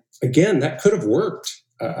 And again, that could have worked.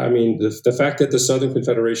 I mean, the fact that the Southern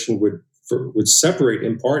Confederation would separate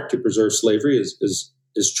in part to preserve slavery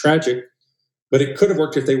is tragic, but it could have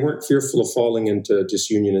worked if they weren't fearful of falling into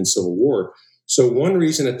disunion and civil war. So one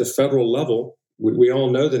reason at the federal level, we all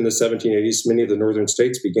know that in the 1780s, many of the northern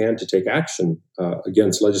states began to take action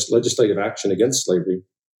against legislative action against slavery.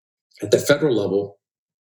 At the federal level,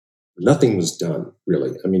 nothing was done,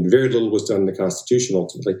 really. I mean, very little was done in the Constitution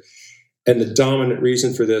ultimately. And the dominant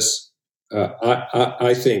reason for this,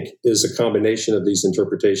 I think, is a combination of these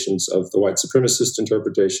interpretations of the white supremacist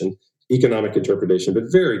interpretation, economic interpretation, but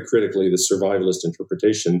very critically the survivalist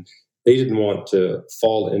interpretation. They didn't want to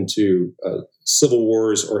fall into civil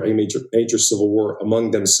wars or a major civil war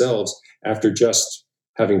among themselves after just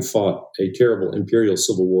having fought a terrible imperial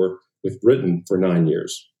civil war with Britain for 9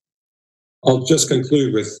 years. I'll just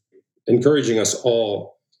conclude with encouraging us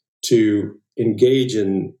all to engage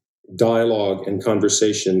in dialogue and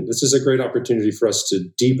conversation. This is a great opportunity for us to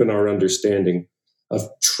deepen our understanding of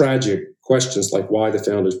tragic questions like why the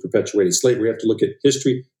founders perpetuated slavery. We have to look at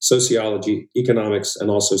history, sociology, economics, and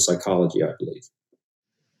also psychology, I believe.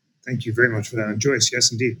 Thank you very much for that. And Joyce, yes,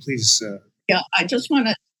 indeed, please. Yeah, I just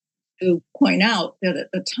wanted to point out that at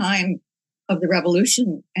the time of the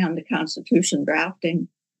Revolution and the Constitution drafting,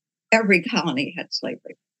 every colony had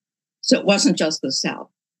slavery. So it wasn't just the South.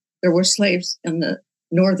 There were slaves in the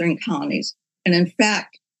northern colonies. And in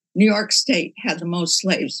fact, New York State had the most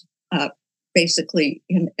slaves basically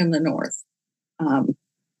in the north and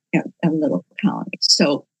little colonies.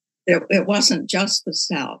 So it wasn't just the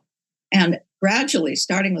South. And gradually,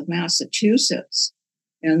 starting with Massachusetts,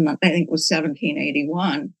 in I think it was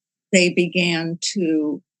 1781, they began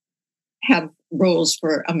to have rules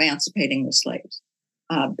for emancipating the slaves.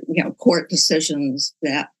 Court decisions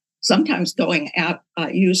that sometimes going out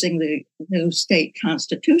using the new state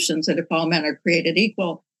constitutions, that if all men are created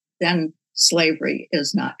equal, then slavery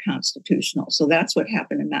is not constitutional. So that's what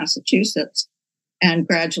happened in Massachusetts. And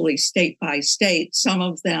gradually, state by state, some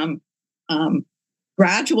of them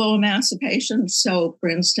gradual emancipation. So, for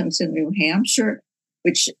instance, in New Hampshire,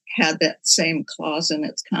 which had that same clause in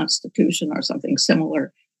its constitution or something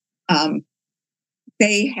similar,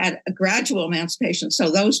 they had a gradual emancipation. So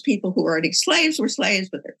those people who were already slaves were slaves,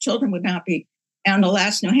 but their children would not be. And the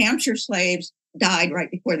last New Hampshire slaves died right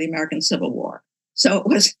before the American Civil War. So it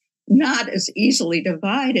was not as easily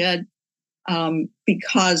divided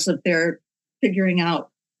because of their figuring out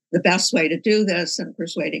the best way to do this and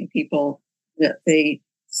persuading people that the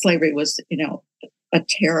slavery was, a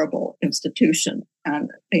terrible institution and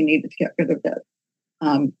they needed to get rid of it.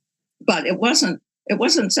 But it wasn't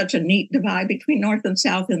such a neat divide between North and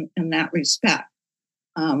South in that respect.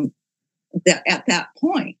 That at that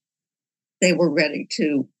point, they were ready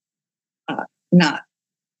to not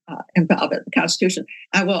involve it in the Constitution.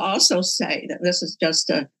 I will also say that this is just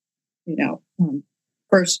a,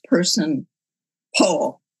 first-person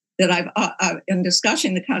poll that I've in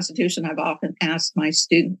discussing the Constitution, I've often asked my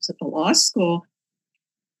students at the law school,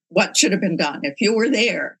 what should have been done? If you were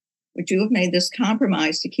there, would you have made this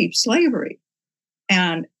compromise to keep slavery?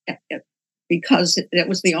 And because it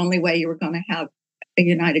was the only way you were going to have a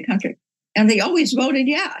united country. And they always voted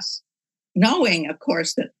yes, knowing, of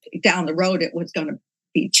course, that down the road it was going to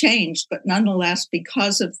be changed. But nonetheless,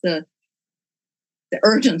 because of the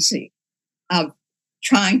urgency of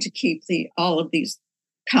trying to keep all of these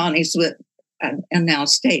colonies with and now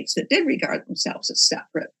states that did regard themselves as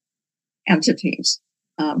separate entities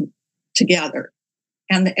together.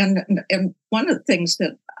 And one of the things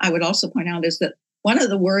that I would also point out is that one of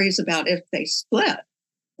the worries about if they split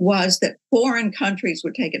was that foreign countries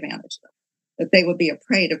would take advantage of them, that they would be a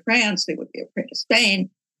prey to France, they would be a prey to Spain.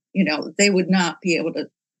 They would not be able to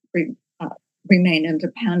remain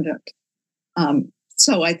independent.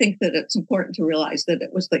 So I think that it's important to realize that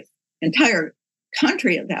it was the entire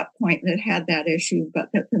country at that point that had that issue, but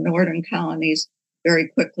that the northern colonies very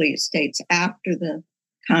quickly, states after the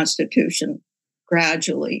Constitution,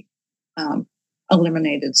 gradually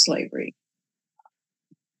eliminated slavery.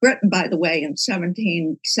 Britain, by the way, in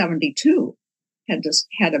 1772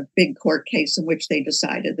 had a big court case in which they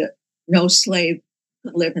decided that no slave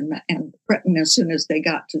could live in Britain. As soon as they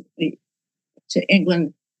got to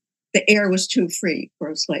England, the air was too free for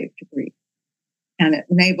a slave to breathe. And it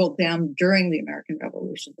enabled them during the American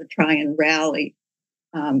Revolution to try and rally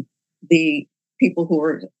the people who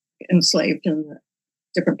were enslaved in the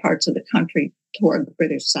different parts of the country toward the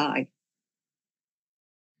British side.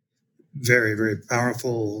 Very, very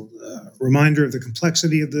powerful reminder of the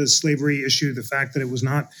complexity of the slavery issue, the fact that it was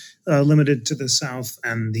not limited to the South,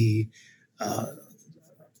 and the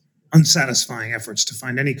unsatisfying efforts to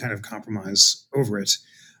find any kind of compromise over it.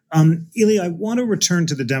 Ely, I want to return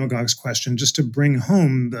to the demagogues question just to bring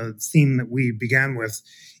home the theme that we began with.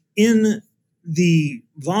 In the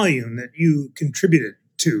volume that you contributed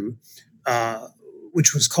to,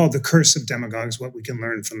 which was called The Curse of Demagogues, What We Can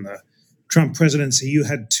Learn from the Trump Presidency, you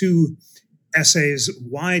had two essays,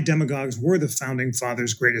 Why Demagogues Were the Founding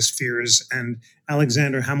Fathers' Greatest Fears, and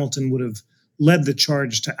Alexander Hamilton Would Have Led the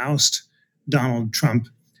Charge to Oust Donald Trump.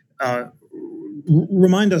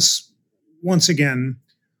 Remind us once again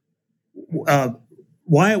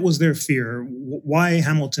why it was their fear, why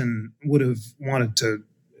Hamilton would have wanted to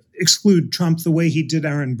exclude Trump the way he did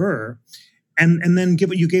Aaron Burr, and then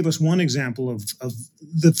you gave us one example of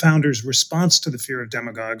the founders' response to the fear of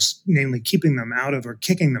demagogues, namely keeping them out of or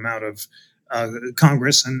kicking them out of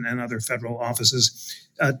Congress and other federal offices.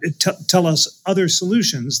 Tell us other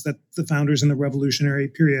solutions that the founders in the Revolutionary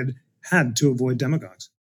period had to avoid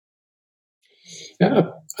demagogues.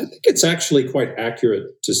 Yeah, I think it's actually quite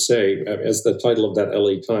accurate to say, as the title of that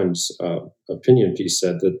LA Times opinion piece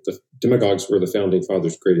said, that the demagogues were the founding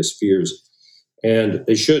fathers' greatest fears. And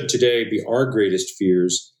they should today be our greatest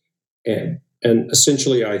fears. And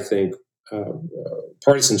essentially, I think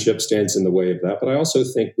partisanship stands in the way of that. But I also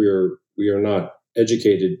think we are not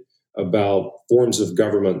educated about forms of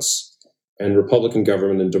governments and Republican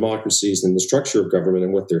government and democracies and the structure of government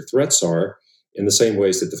and what their threats are in the same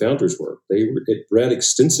ways that the founders were. They read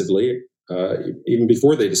extensively, even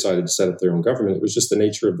before they decided to set up their own government. It was just the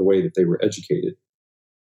nature of the way that they were educated.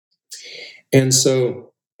 And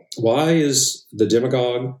so why is the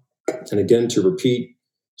demagogue, and again, to repeat,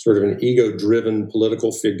 sort of an ego-driven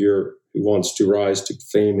political figure who wants to rise to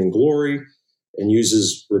fame and glory and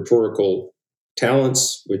uses rhetorical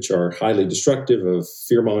talents, which are highly destructive of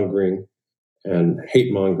fear-mongering and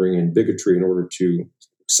hate-mongering and bigotry in order to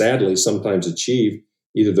sadly sometimes achieve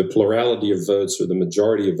either the plurality of votes or the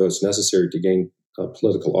majority of votes necessary to gain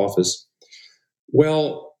political office.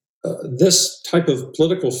 Well, this type of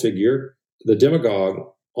political figure, the demagogue,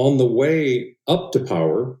 on the way up to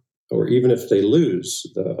power, or even if they lose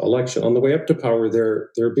the election, on the way up to power,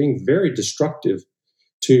 they're being very destructive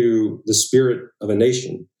to the spirit of a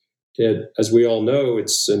nation. As we all know,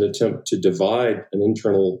 it's an attempt to divide an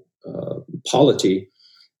internal polity,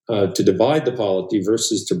 to divide the polity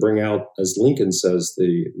versus to bring out, as Lincoln says,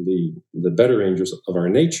 the better angels of our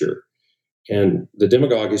nature. And the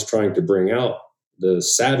demagogue is trying to bring out the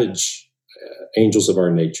savage angels of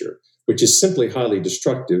our nature, which is simply highly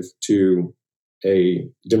destructive to a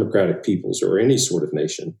democratic peoples or any sort of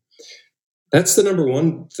nation. That's the number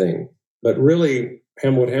one thing. But really,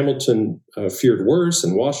 what Hamilton feared worse,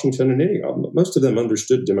 and Washington and most of them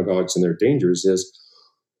understood demagogues and their dangers, is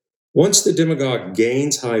once the demagogue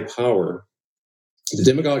gains high power, the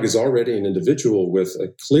demagogue is already an individual with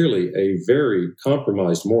clearly a very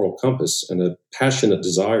compromised moral compass and a passionate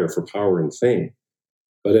desire for power and fame.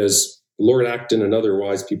 But as Lord Acton and other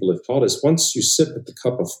wise people have taught us, once you sip at the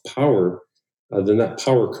cup of power, then that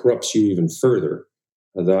power corrupts you even further.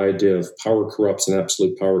 The idea of power corrupts and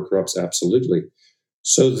absolute power corrupts absolutely.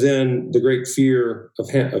 So then the great fear of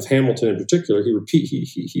Hamilton in particular,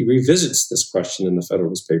 he revisits this question in the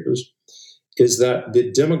Federalist Papers, is that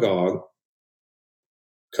the demagogue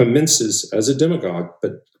commences as a demagogue,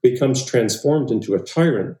 but becomes transformed into a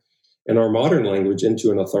tyrant, in our modern language, into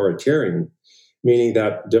an authoritarian, meaning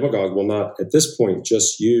that demagogue will not, at this point,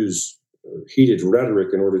 just use heated rhetoric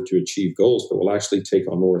in order to achieve goals, but will actually take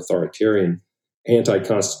on more authoritarian,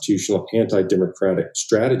 anti-constitutional, anti-democratic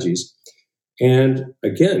strategies. And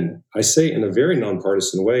again, I say in a very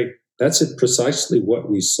nonpartisan way, that's precisely what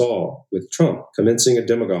we saw with Trump, commencing a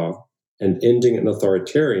demagogue and ending an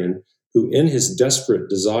authoritarian who, in his desperate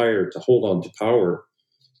desire to hold on to power,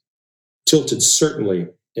 tilted certainly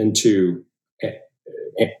into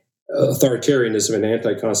authoritarianism and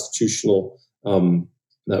anti-constitutional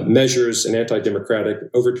measures and anti-democratic,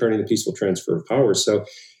 overturning the peaceful transfer of power. So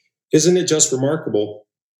isn't it just remarkable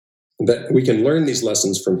that we can learn these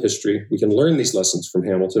lessons from history? We can learn these lessons from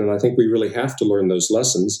Hamilton. And I think we really have to learn those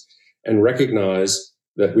lessons and recognize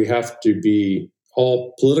that we have to be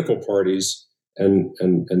all political parties and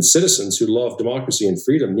citizens who love democracy and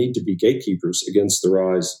freedom need to be gatekeepers against the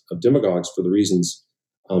rise of demagogues for the reasons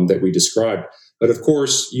that we described. But of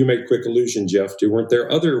course, you made quick allusion, Jeff, to weren't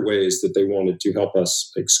there other ways that they wanted to help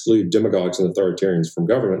us exclude demagogues and authoritarians from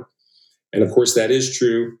government? And of course, that is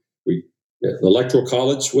true. The Electoral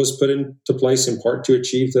College was put into place in part to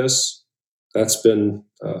achieve this. That's been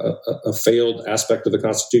a failed aspect of the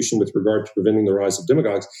Constitution with regard to preventing the rise of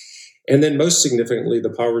demagogues. And then most significantly, the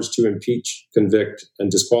powers to impeach, convict, and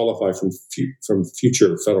disqualify from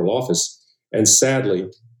future federal office. And sadly,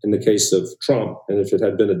 in the case of Trump, and if it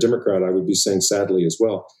had been a Democrat, I would be saying sadly as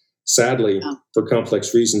well. Sadly, for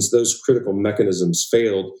complex reasons, those critical mechanisms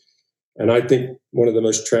failed. And I think one of the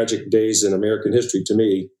most tragic days in American history to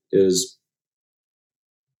me is,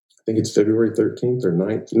 I think it's February 13th or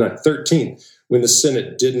 9th, not 13th, when the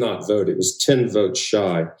Senate did not vote. It was 10 votes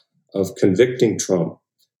shy of convicting Trump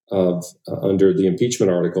of under the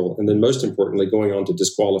impeachment article, and then most importantly, going on to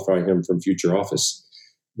disqualify him from future office.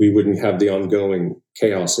 We wouldn't have the ongoing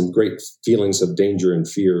chaos and great feelings of danger and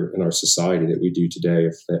fear in our society that we do today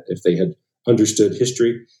if they had understood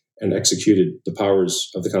history and executed the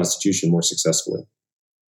powers of the Constitution more successfully.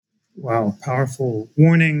 Wow, powerful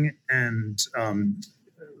warning, and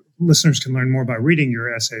listeners can learn more by reading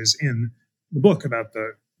your essays in the book about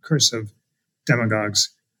the curse of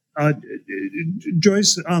demagogues.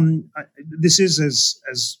 Joyce, this is,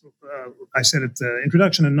 as I said at the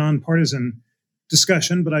introduction, a nonpartisan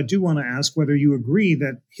discussion, but I do want to ask whether you agree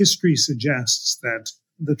that history suggests that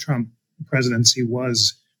the Trump presidency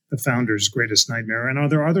was the founders' greatest nightmare, and are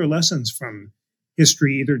there other lessons from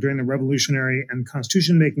history, either during the revolutionary and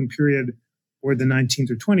constitution-making period or the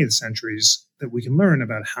 19th or 20th centuries, that we can learn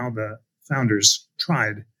about how the founders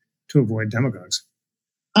tried to avoid demagogues?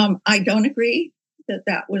 I don't agree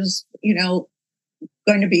that was,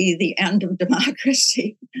 going to be the end of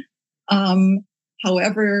democracy.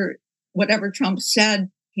 However, whatever Trump said,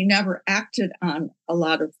 he never acted on a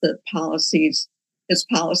lot of the policies. His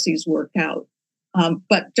policies worked out.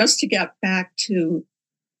 But just to get back to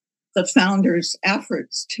the founders'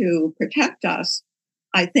 efforts to protect us,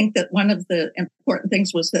 I think that one of the important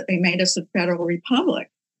things was that they made us a federal republic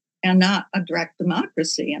and not a direct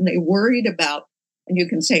democracy. And they worried about, and you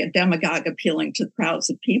can say a demagogue appealing to crowds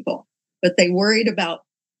of people, but they worried about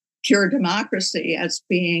pure democracy as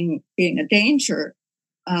being a danger,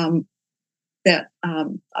 that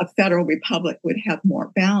a federal republic would have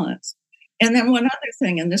more balance. And then one other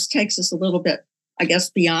thing, and this takes us a little bit, I guess,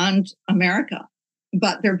 beyond America,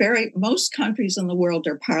 but most countries in the world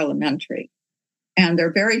are parliamentary, and there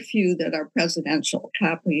are very few that are presidential,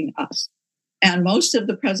 copying us. And most of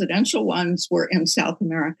the presidential ones were in South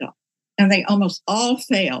America, and they almost all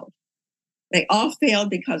failed. They all failed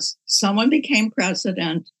because someone became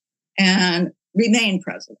president and remained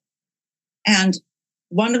president. And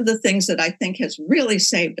one of the things that I think has really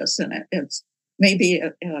saved us in it's maybe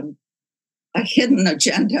a hidden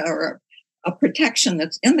agenda or a protection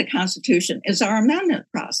that's in the Constitution, is our amendment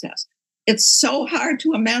process. It's so hard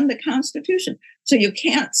to amend the Constitution. So you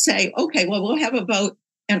can't say, okay, well, we'll have a vote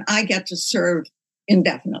and I get to serve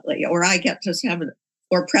indefinitely, or I get to have,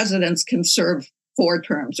 or presidents can serve 4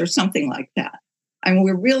 terms or something like that. I mean,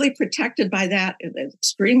 we're really protected by that. It's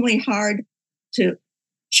extremely hard to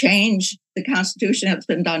change the Constitution. It's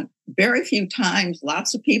been done very few times.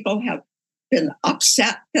 Lots of people have been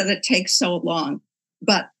upset that it takes so long.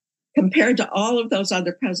 But compared to all of those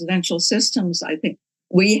other presidential systems, I think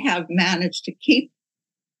we have managed to keep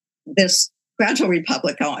this gradual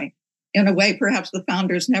republic going in a way perhaps the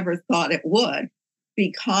founders never thought it would,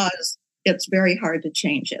 because it's very hard to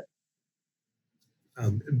change it.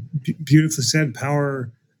 Beautifully said.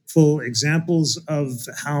 Powerful examples of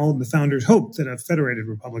how the founders hoped that a federated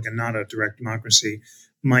republic and not a direct democracy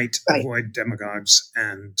might avoid demagogues,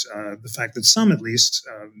 and the fact that some, at least,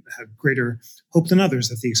 had greater hope than others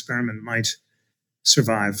that the experiment might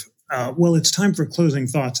survive. Well, it's time for closing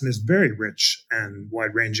thoughts in this very rich and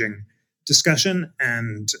wide-ranging discussion.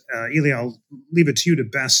 And Eli, I'll leave it to you to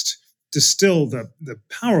best distill the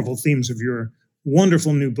powerful themes of your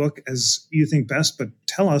wonderful new book as you think best, but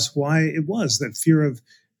tell us why it was that fear of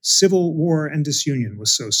civil war and disunion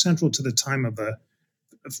was so central to the time of the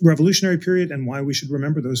revolutionary period and why we should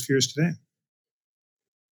remember those fears today?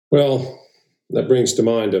 Well, that brings to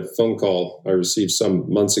mind a phone call I received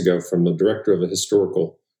some months ago from the director of a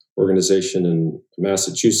historical organization in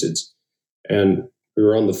Massachusetts. And we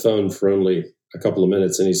were on the phone for only a couple of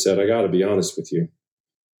minutes, and he said, I got to be honest with you.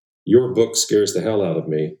 Your book scares the hell out of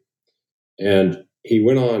me. And he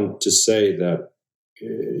went on to say that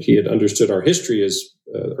he had understood our history as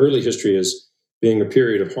early history as being a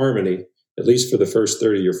period of harmony, at least for the first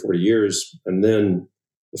 30 or 40 years. And then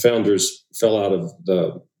the founders fell off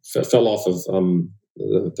of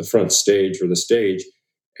the front stage or the stage,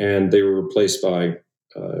 and they were replaced by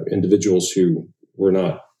individuals who were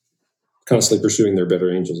not constantly pursuing their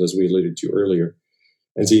better angels, as we alluded to earlier.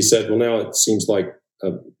 And so he said, well, now it seems like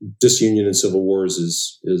disunion and civil wars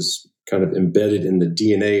is kind of embedded in the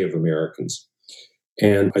DNA of Americans.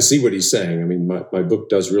 And I see what he's saying. I mean, my book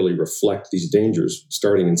does really reflect these dangers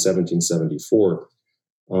starting in 1774.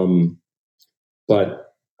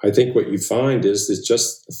 But I think what you find is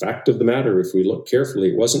just the fact of the matter. If we look carefully,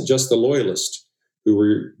 it wasn't just the Loyalists who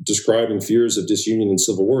were describing fears of disunion and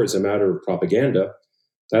civil war as a matter of propaganda.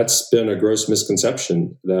 That's been a gross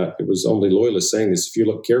misconception, that it was only Loyalists saying this. If you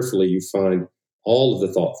look carefully, you find all of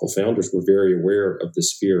the thoughtful founders were very aware of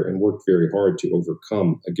this fear and worked very hard to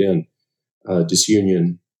overcome, again,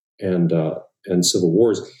 disunion and civil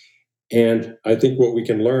wars. And I think what we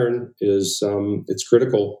can learn is it's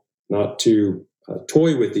critical not to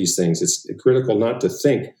toy with these things. It's critical not to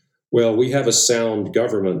think, well, we have a sound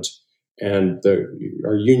government and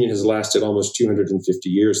our union has lasted almost 250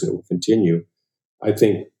 years and it will continue. I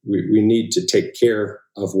think we need to take care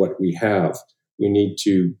of what we have. We need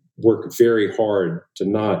to work very hard to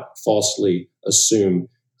not falsely assume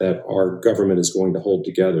that our government is going to hold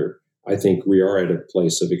together. I think we are at a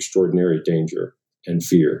place of extraordinary danger and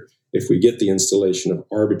fear. If we get the installation of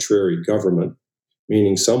arbitrary government,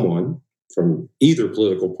 meaning someone from either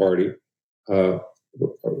political party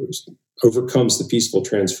overcomes the peaceful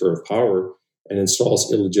transfer of power and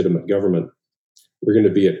installs illegitimate government, we're going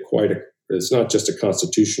to be at it's not just a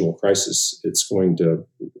constitutional crisis. It's going to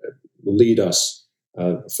lead us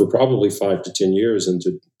for probably 5 to 10 years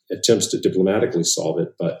into attempts to diplomatically solve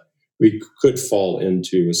it. But we could fall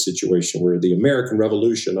into a situation where the American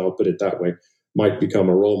Revolution, I'll put it that way, might become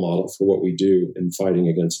a role model for what we do in fighting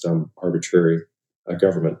against arbitrary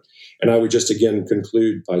government. And I would just again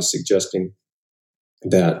conclude by suggesting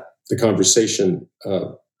that the conversation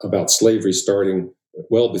about slavery starting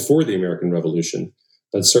well before the American Revolution,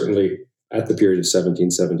 but certainly at the period of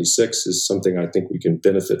 1776, is something I think we can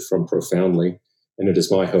benefit from profoundly. And it is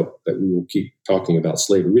my hope that we will keep talking about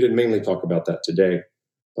slavery. We didn't mainly talk about that today,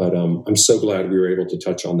 but I'm so glad we were able to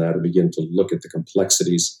touch on that and begin to look at the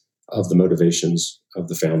complexities of the motivations of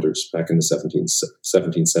the founders back in the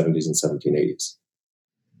 1770s and 1780s.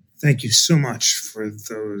 Thank you so much for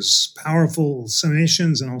those powerful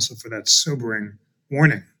summations and also for that sobering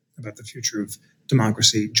warning about the future of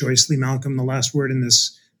democracy. Joyce Lee Malcolm, the last word in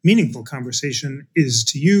this meaningful conversation is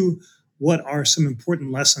to you. What are some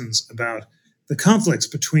important lessons about the conflicts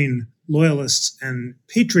between Loyalists and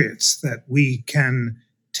Patriots that we can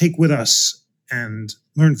take with us and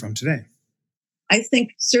learn from today? I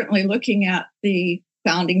think certainly looking at the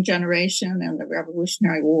founding generation and the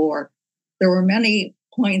Revolutionary War, there were many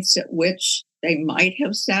points at which they might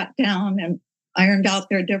have sat down and ironed out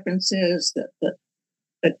their differences, that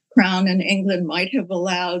the Crown in England might have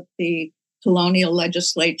allowed the colonial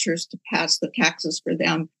legislatures to pass the taxes for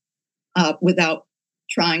them without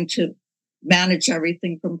trying to manage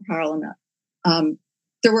everything from Parliament.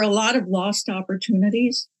 There were a lot of lost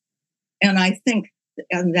opportunities, and I think,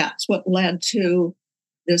 and that's what led to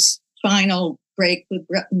this final break with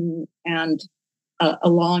Britain and a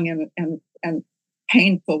long and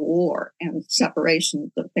painful war and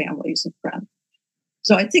separation of families and friends.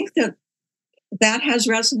 So I think that has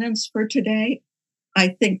resonance for today. I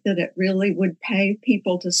think that it really would pay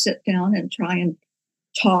people to sit down and try and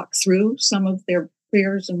talk through some of their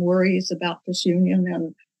fears and worries about disunion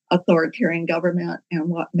and authoritarian government and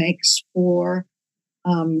what makes for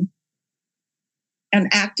an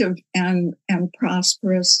active and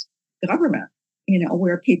prosperous government,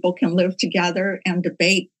 where people can live together and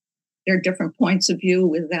debate their different points of view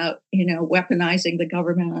without, weaponizing the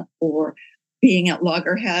government or being at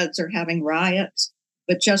loggerheads or having riots,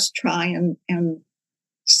 but just try and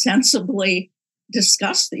sensibly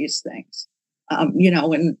discuss these things.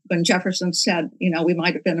 When Jefferson said, we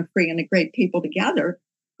might have been a free and a great people together,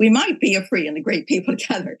 we might be a free and a great people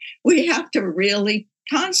together. We have to really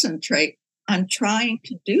concentrate on trying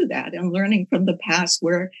to do that and learning from the past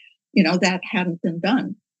where, that hadn't been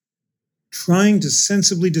done. trying to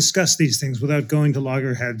sensibly discuss these things without going to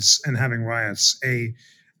loggerheads and having riots. A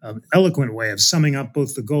eloquent way of summing up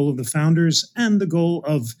both the goal of the founders and the goal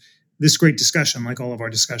of this great discussion, like all of our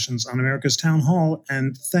discussions on America's Town Hall.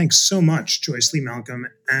 And thanks so much, Joyce Lee Malcolm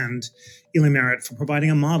and Ely Merritt, for providing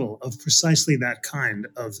a model of precisely that kind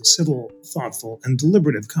of civil, thoughtful, and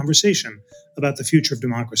deliberative conversation about the future of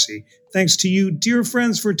democracy. Thanks to you, dear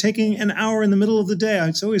friends, for taking an hour in the middle of the day.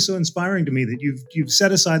 It's always so inspiring to me that you've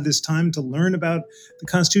set aside this time to learn about the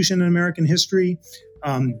Constitution and American history.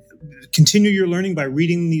 Continue your learning by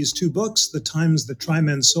reading these two books, The Times That Try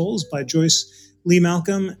Men's Souls by Joyce Lee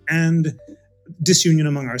Malcolm and Disunion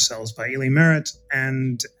Among Ourselves by Ely Merritt,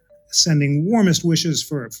 and sending warmest wishes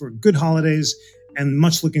for good holidays and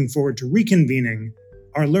much looking forward to reconvening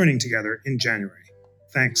our learning together in January.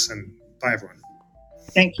 Thanks, and bye, everyone.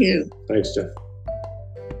 Thank you. Thanks, Jeff.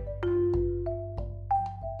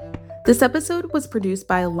 This episode was produced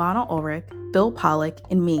by Alana Ulrich, Bill Pollock,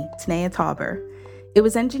 and me, Tanea Tauber. It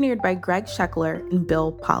was engineered by Greg Scheckler and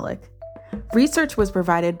Bill Pollock. Research was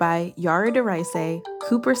provided by Yara DeRice,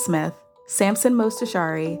 Cooper Smith, Samson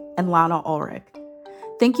Mostashari, and Lana Ulrich.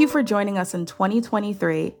 Thank you for joining us in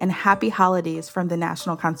 2023, and happy holidays from the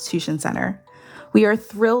National Constitution Center. We are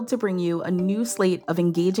thrilled to bring you a new slate of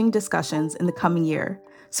engaging discussions in the coming year,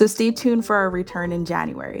 so stay tuned for our return in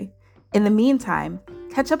January. In the meantime,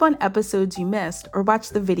 catch up on episodes you missed or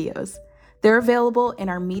watch the videos. They're available in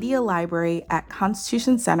our media library at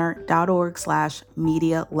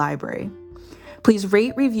constitutioncenter.org/media library. Please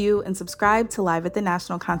rate, review, and subscribe to Live at the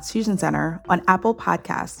National Constitution Center on Apple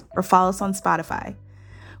Podcasts or follow us on Spotify.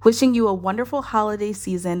 Wishing you a wonderful holiday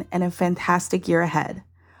season and a fantastic year ahead.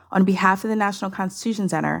 On behalf of the National Constitution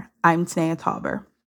Center, I'm Tanea Tauber.